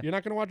 Yeah. You're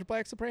not gonna watch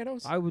Black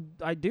Sopranos?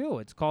 I do.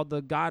 It's called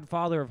The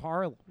Godfather of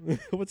Harlem.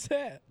 What's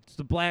that? It's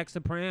the Black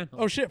Soprano.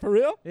 Oh shit, for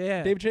real?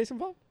 Yeah. David Chase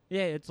involved?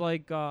 Yeah, it's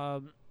like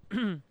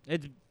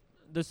it's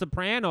the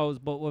Sopranos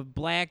but with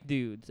black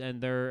dudes,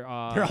 and they're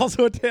They're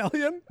also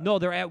Italian? no,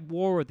 they're at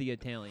war with the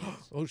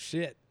Italians. Oh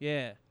shit.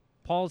 Yeah.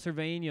 Paul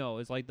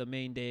Sorvino is like the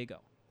main Dago.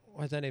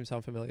 Why does that name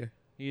sound familiar?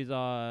 He's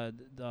the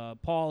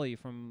Paulie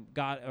from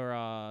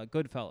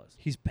Goodfellas.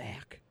 He's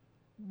back.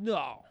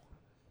 No.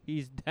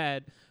 He's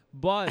dead.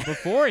 But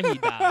before he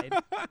died,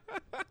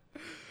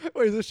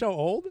 Wait, is this show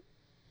old?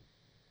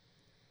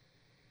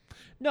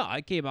 No,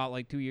 I came out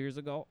like 2 years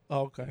ago.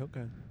 Oh, okay.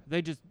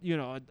 They just,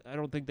 I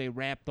don't think they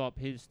wrapped up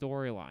his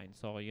storyline.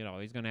 So,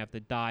 he's going to have to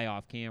die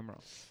off camera.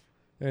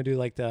 Gonna do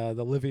like the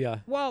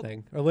Livia Well,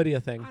 thing or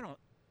Lydia thing.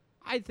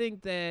 I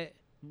think that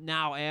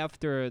now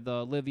after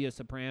the Livia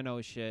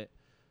Soprano shit,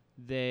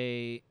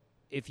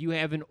 if you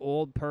have an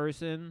old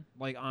person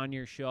like on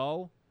your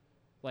show,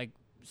 like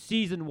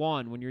season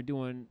 1 when you're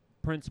doing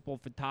principal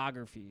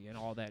photography and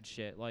all that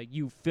shit, like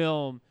you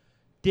film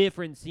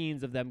different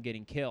scenes of them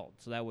getting killed,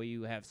 so that way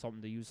you have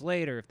something to use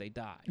later if they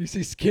die. You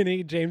see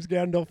skinny James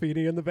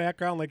Gandolfini in the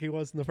background like he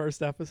was in the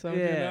first episode,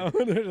 Yeah.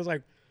 And they're just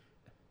like,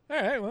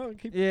 all right, well,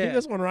 keep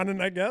this one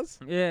running, I guess.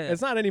 Yeah.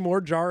 It's not any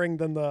more jarring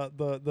than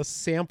the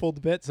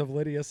sampled bits of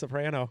Lydia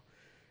Soprano,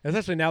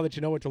 especially now that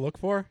you know what to look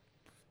for.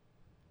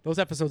 Those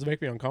episodes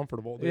make me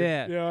uncomfortable, dude.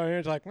 Yeah. And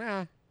it's like,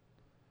 nah,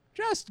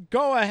 just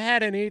go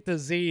ahead and eat the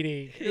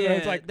ziti. Yeah,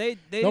 It's like they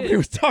nobody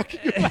was talking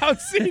about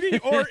ziti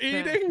or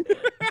eating.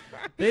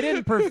 They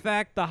didn't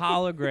perfect the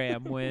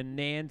hologram when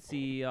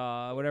Nancy,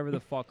 whatever the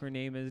fuck her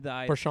name is,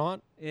 died. Prashant?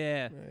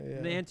 Yeah.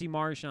 Yeah. Nancy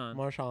Marchand.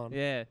 Marchand.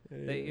 Yeah.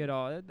 They,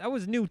 that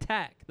was new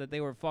tech that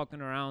they were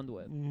fucking around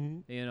with.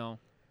 Mm-hmm.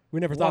 We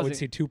never thought we'd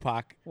see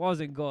Tupac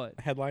wasn't good.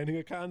 headlining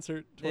a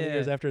concert 20 Yeah.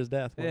 years after his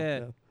death.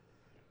 Yeah.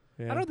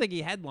 Yeah. I don't think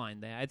he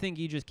headlined that. I think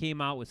he just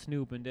came out with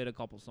Snoop and did a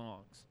couple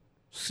songs.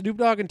 Snoop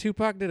Dogg and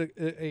Tupac did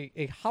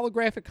a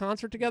holographic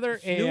concert together,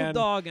 Snoop and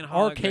Dogg and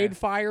Arcade hologram.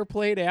 Fire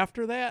played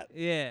after that.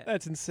 Yeah.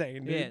 That's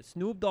insane, dude. Yeah,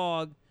 Snoop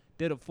Dogg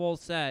did a full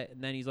set,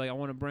 and then he's like, I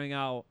want to bring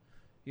out,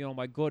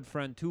 my good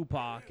friend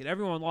Tupac. And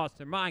everyone lost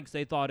their mind because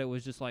they thought it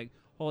was just like,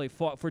 holy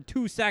fuck. For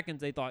 2 seconds,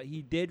 they thought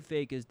he did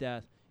fake his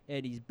death,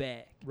 and he's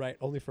back. Right,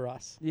 only for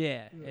us.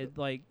 Yeah, it's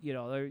like,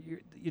 you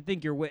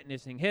think you're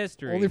witnessing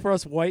history. Only for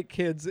us white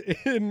kids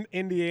in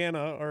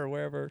Indiana or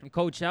wherever.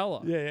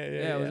 Coachella. Yeah,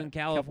 it was in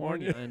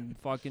California and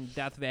fucking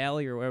Death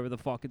Valley or wherever the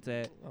fuck it's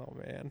at. Oh,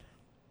 man.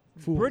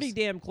 Fools. Pretty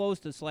damn close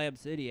to Slab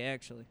City,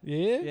 actually.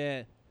 Yeah?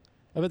 Yeah.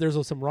 I bet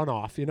there's some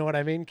runoff. You know what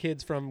I mean?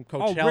 Kids from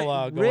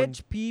Coachella going.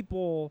 Rich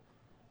people,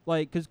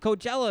 like, because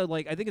Coachella,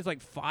 like, I think it's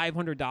like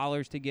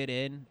 $500 to get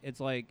in. It's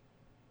like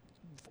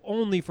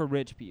only for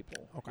rich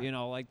people. Okay.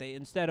 Like they,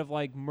 instead of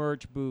like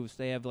merch booths,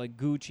 they have like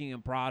Gucci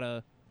and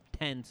Prada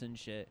tents and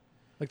shit.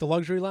 Like the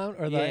luxury lounge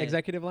or the Yeah.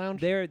 executive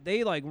lounge?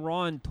 They like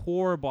run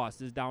tour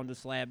buses down to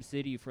Slab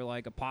City for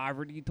like a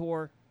poverty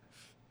tour,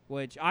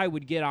 which I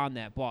would get on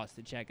that bus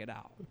to check it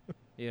out.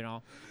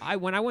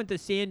 When I went to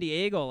San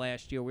Diego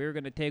last year, we were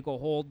gonna take a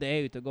whole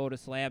day to go to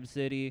Slab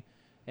City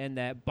and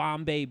that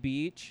Bombay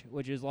Beach,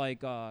 which is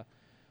like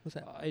What's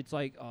that? it's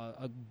like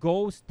a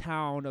ghost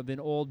town of an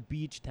old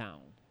beach town.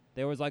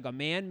 There was like a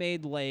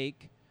man-made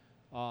lake,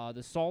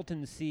 the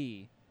Salton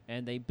Sea,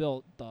 and they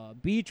built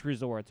beach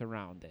resorts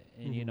around it.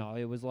 And,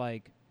 it was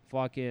like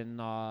fucking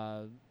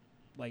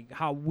like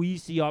how we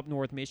see up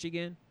North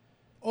Michigan.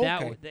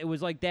 Okay. It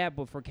was like that,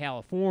 but for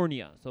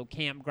California. So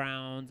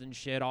campgrounds and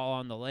shit all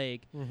on the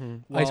lake.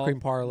 Mm-hmm. Ice cream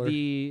parlor.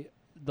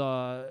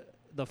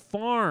 The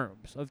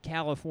farms of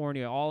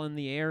California all in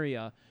the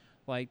area.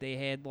 Like they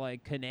had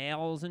like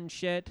canals and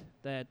shit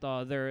that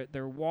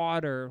their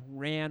water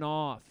ran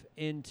off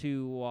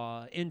into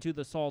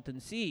the Salton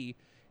Sea,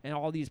 and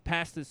all these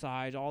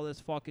pesticides, all this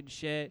fucking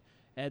shit.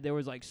 And there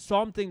was like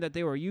something that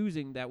they were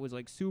using that was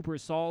like super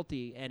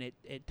salty, and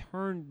it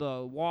turned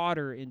the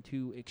water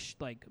into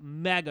like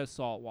mega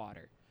salt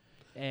water,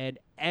 and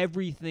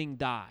everything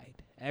died.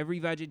 Every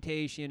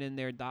vegetation in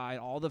there died.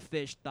 All the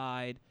fish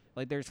died.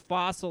 Like, there's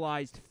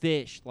fossilized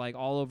fish, like,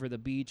 all over the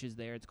beaches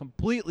there. It's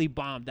completely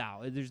bombed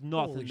out. There's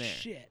nothing Holy there.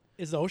 shit.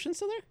 Is the ocean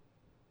still there?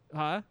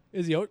 Huh?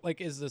 Is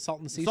the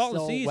Salton Sea Salton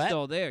still Sea's wet?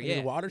 still there, Is yeah.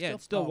 the water yeah, still?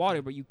 it's still Oh, water,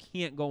 okay. but you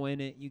can't go in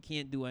it. You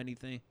can't do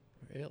anything.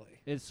 Really?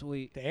 It's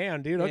sweet.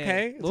 Damn, dude. Yeah.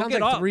 Okay. It Look sounds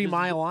it like up. 3 Just-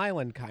 Mile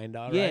Island, kind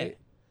of, Yeah. right?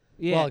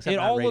 Yeah, Well, except it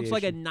not all looks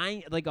like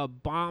radiation. a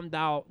bombed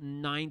out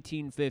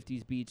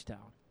 1950s beach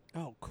town.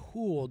 Oh,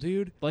 cool,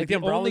 dude. Like the the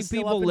only umbrellas still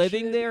people up and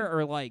living shit? there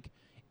are like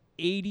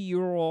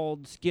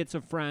 80-year-old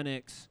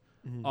schizophrenics,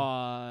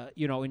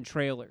 Mm-hmm. in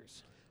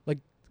trailers. Like,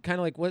 kind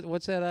of like,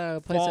 what's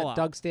that place Fallout.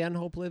 that Doug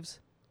Stanhope lives?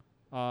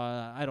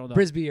 I don't know.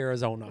 Brisbane,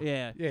 Arizona.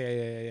 Yeah.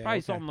 Yeah. Probably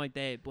okay. something like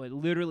that, but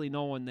literally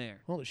no one there.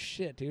 Holy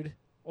shit, dude.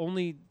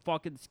 Only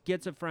fucking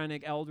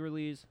schizophrenic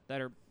elderlies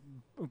that are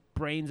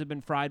brains have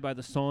been fried by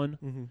the sun.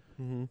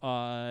 Mm-hmm.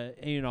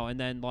 Mm-hmm. And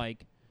then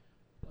like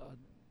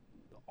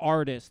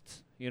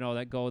artists,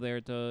 that go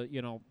there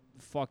to,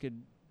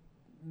 fucking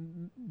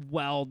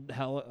weld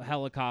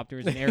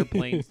helicopters and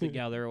airplanes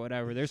together or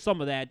whatever. There's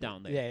some of that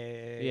down there.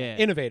 Yeah. Yeah.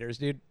 Innovators,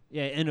 dude.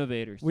 Yeah,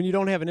 innovators. When you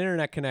don't have an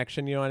internet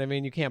connection, you know what I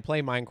mean? You can't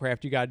play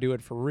Minecraft. You got to do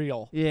it for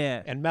real.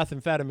 Yeah. And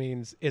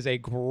methamphetamines is a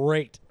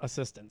great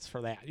assistance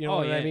for that. You know Oh,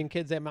 what I yeah. mean?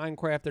 Kids at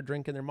Minecraft, they're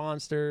drinking their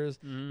monsters,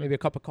 Mhm. maybe a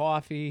cup of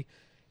coffee.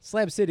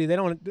 Slab City,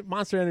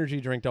 Monster Energy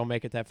drink don't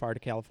make it that far to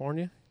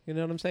California. You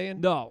know what I'm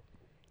saying? No.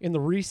 In the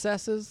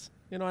recesses,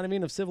 you know what I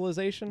mean, of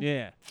civilization.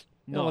 Yeah.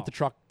 They don't let the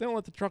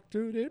truck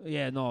do, dude.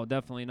 Yeah, no,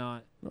 definitely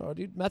not. No,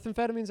 dude,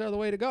 methamphetamines are the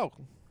way to go,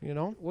 you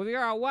know? Well, if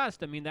you're out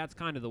west, I mean, that's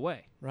kind of the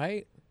way.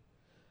 Right?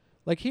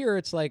 Like here,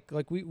 it's like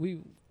we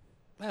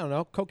I don't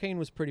know. Cocaine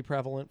was pretty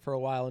prevalent for a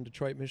while in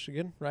Detroit,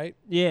 Michigan, right?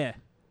 Yeah.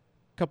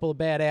 Couple of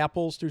bad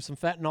apples, threw some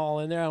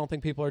fentanyl in there. I don't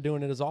think people are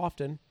doing it as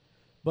often.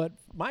 But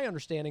my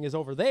understanding is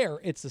over there,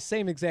 it's the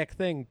same exact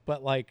thing,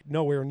 but like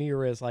nowhere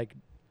near as like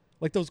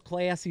those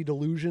classy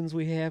delusions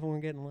we have when we're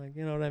getting like,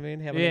 you know what I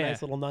mean? Having a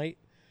nice little night.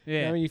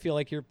 Yeah. You know, you feel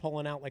like you're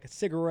pulling out like a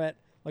cigarette,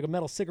 like a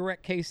metal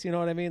cigarette case, you know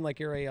what I mean? Like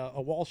you're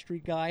a Wall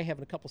Street guy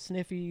having a couple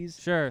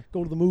sniffies. Sure.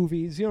 Go to the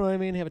movies, you know what I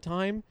mean? Have a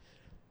time.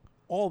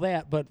 All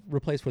that, but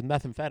replaced with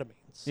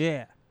methamphetamines.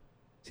 Yeah.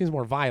 Seems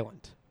more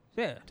violent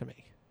Yeah. to me.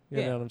 You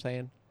know what I'm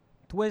saying?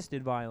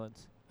 Twisted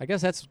violence. I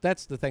guess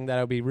that's the thing that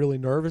I would be really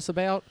nervous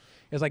about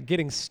is like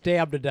getting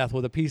stabbed to death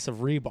with a piece of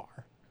rebar.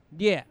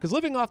 Yeah. Because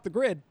living off the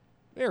grid,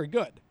 very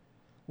good.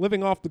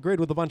 Living off the grid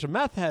with a bunch of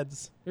meth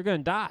heads, You're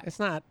going to die. it's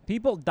not,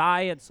 People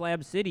die at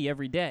Slab City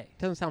every day.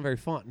 doesn't sound very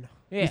fun.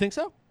 Yeah. You think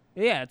so?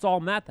 Yeah, it's all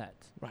meth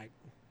heads. Right.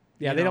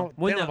 Yeah, You they know, don't,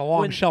 when they don't the- have a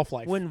long when- shelf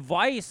life. When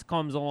Vice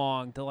comes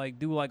along to like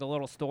do like a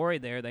little story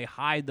there, they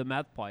hide the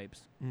meth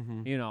pipes.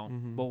 Mhm. You know,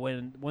 but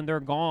when they're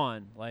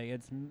gone, like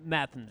it's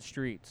meth in the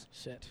streets.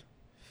 Shit.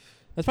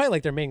 That's probably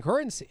like their main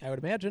currency, I would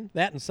imagine.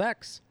 That and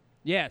sex.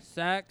 Yeah,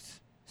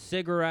 sex,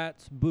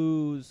 cigarettes,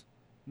 booze,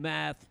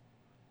 meth.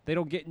 They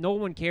don't get. No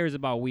one cares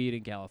about weed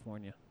in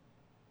California.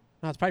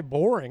 No, it's probably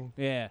boring,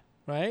 Yeah,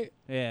 right?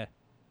 yeah.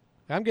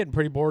 I'm getting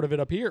pretty bored of it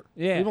up here.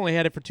 Yeah. We've only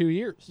had it for 2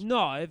 years.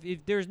 No,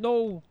 if there's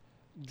no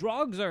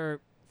drugs are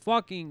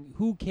fucking.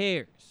 Who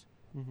cares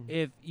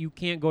if you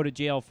can't go to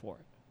jail for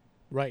it?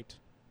 Right.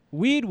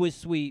 Weed was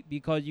sweet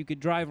because you could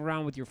drive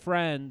around with your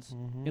friends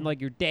in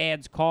like your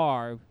dad's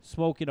car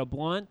smoking a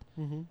blunt,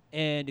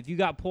 and if you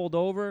got pulled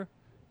over,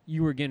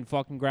 you were getting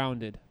fucking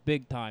grounded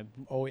big time.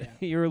 Oh, yeah.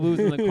 You were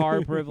losing the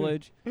car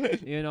privilege,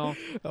 you know.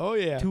 Oh,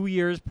 yeah. 2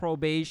 years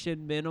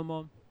probation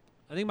minimum.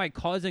 I think my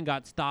cousin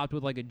got stopped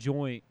with like a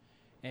joint,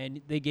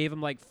 and they gave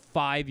him like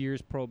 5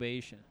 years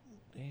probation.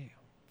 Damn.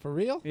 For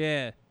real?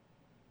 Yeah,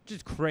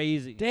 just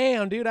crazy.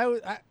 Damn, dude. I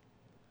was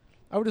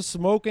just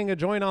smoking a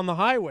joint on the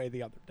highway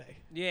the other day.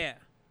 Yeah.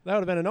 That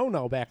would have been a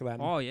no-no back then.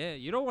 Oh yeah.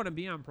 You don't want to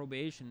be on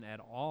probation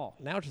at all.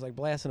 Now it's just like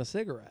blasting a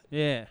cigarette.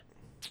 Yeah.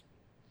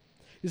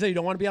 You say you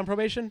don't want to be on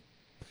probation?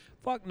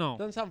 Fuck no.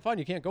 Doesn't sound fun.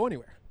 You can't go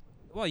anywhere.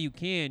 Well, you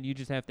can. You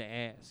just have to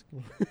ask.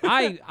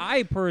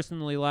 I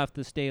personally left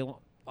the state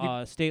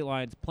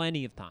lines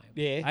plenty of times.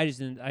 Yeah. I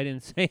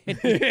didn't say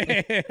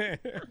anything.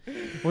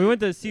 We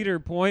went to Cedar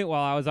Point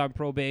while I was on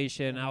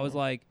probation. I was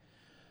like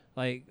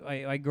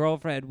my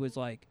girlfriend was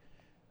like,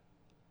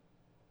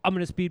 I'm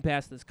gonna speed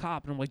past this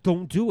cop, and I'm like,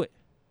 don't do it.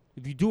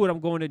 If you do it, I'm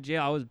going to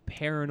jail. I was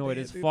paranoid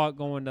as dude. fuck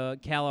going to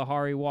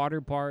Kalahari Water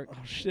Park. Oh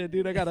shit,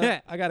 dude! I got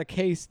a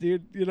case,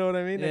 dude. You know what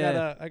I mean?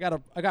 Yeah. I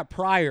got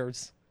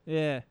priors.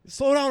 Yeah.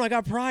 Slow down! I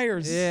got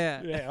priors.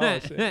 Yeah. Yeah. Oh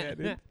shit, yeah,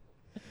 dude.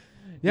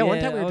 Yeah. One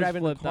time we I were was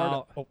driving in the flipped car.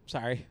 out. Oh,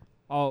 sorry.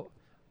 Oh,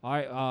 all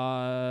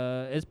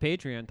right. It's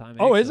Patreon time.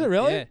 Oh, is it actually.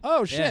 really? Yeah.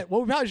 Oh shit. Yeah.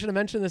 Well, we probably should have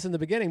mentioned this in the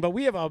beginning, but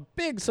we have a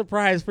big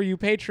surprise for you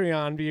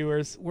Patreon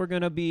viewers. We're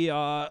gonna be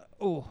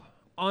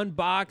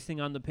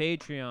unboxing on the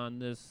Patreon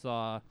this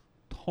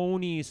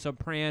Tony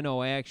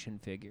Soprano action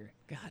figure.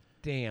 God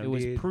damn, It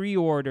was dude.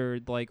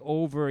 pre-ordered like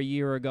over a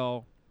year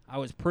ago. I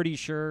was pretty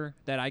sure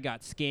that I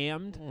got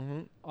scammed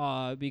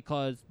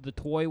because the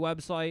toy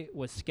website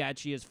was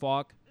sketchy as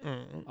fuck.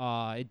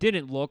 It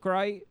didn't look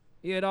right,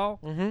 you know.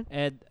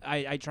 And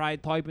I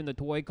tried typing the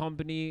toy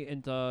company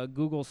into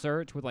Google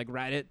search with like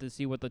Reddit to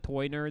see what the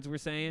toy nerds were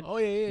saying. Oh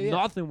yeah.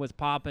 Nothing was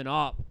popping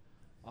up.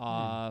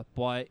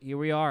 But here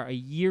we are, a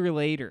year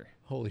later.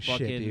 Holy shit,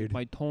 Fucking dude.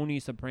 my Tony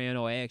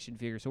Soprano action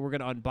figure. So we're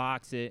gonna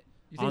unbox it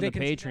You on think the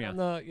they can see that Patreon.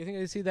 on you think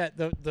they see that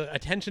the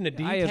attention to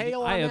I have-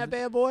 detail I on have- that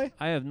bad boy?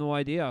 I have no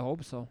idea. I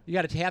hope so. You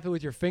got to tap it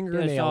with your Yes,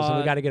 fingernails, and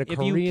we got to get a if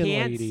Korean you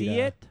can't lady. see to-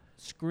 it,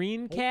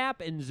 screen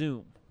cap and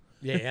zoom.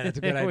 Yeah, that's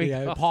a good There we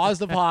idea. go. Pause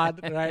the pod,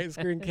 right?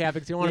 Screen cap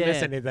because you don't want to miss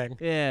Yeah. anything.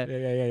 Yeah.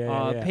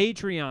 Yeah.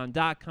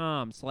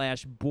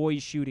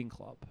 Patreon.com/boys shooting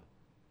club.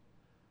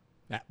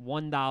 Yeah.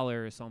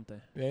 $1 or something.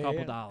 Yeah, Couple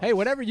yeah. dollars. Hey,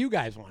 whatever you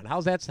guys want.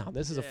 How's that sound?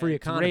 This is a free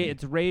economy.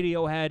 It's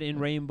Radiohead in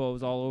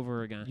rainbows all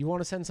over again. You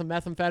want to send some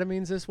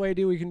methamphetamines this way,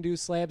 dude? We can do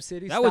Slab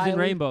City That was in styling.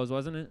 rainbows,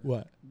 wasn't it?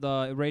 What?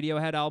 The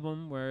Radiohead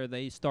album where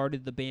they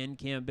started the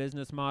Bandcamp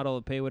business model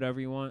of pay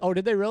whatever you want. Oh,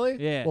 did they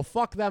really? Yeah. Well,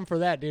 fuck them for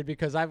that, dude,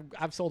 because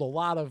I've sold a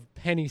lot of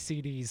penny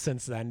CDs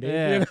since then, dude.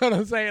 Yeah. You know what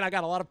I'm saying? I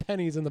got a lot of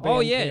pennies in the Bandcamp. Oh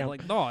yeah,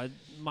 like no,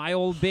 my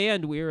old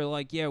band, we were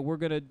like, yeah, we're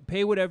gonna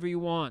pay whatever you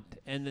want,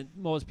 and then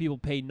most people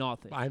pay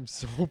nothing. I'm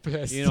so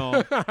pissed. You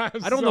know, I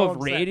don't know if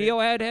upset, dude.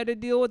 Radiohead had to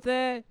deal with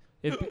that.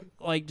 If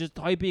like just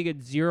typing it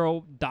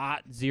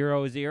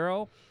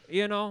 0.00,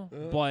 you know,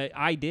 but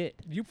I did.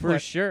 You for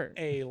put sure.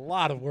 a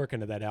lot of work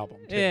into that album,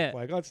 too. Yeah.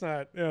 Like, let's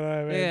not, you know what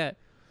I mean? Yeah,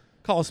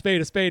 Call a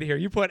spade here.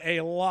 You put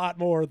a lot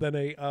more than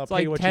a it's pay like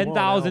what you want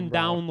 10,000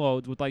 album, bro.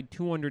 downloads with like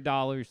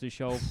 $200 to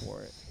show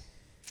for it.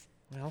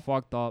 Well.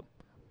 Fucked up.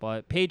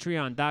 But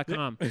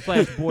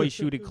Patreon.com/boys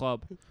shooting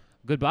club.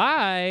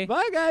 Goodbye.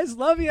 Bye, guys.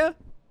 Love ya.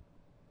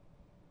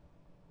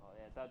 Oh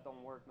yeah, that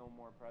don't work no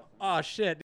more. Oh, shit.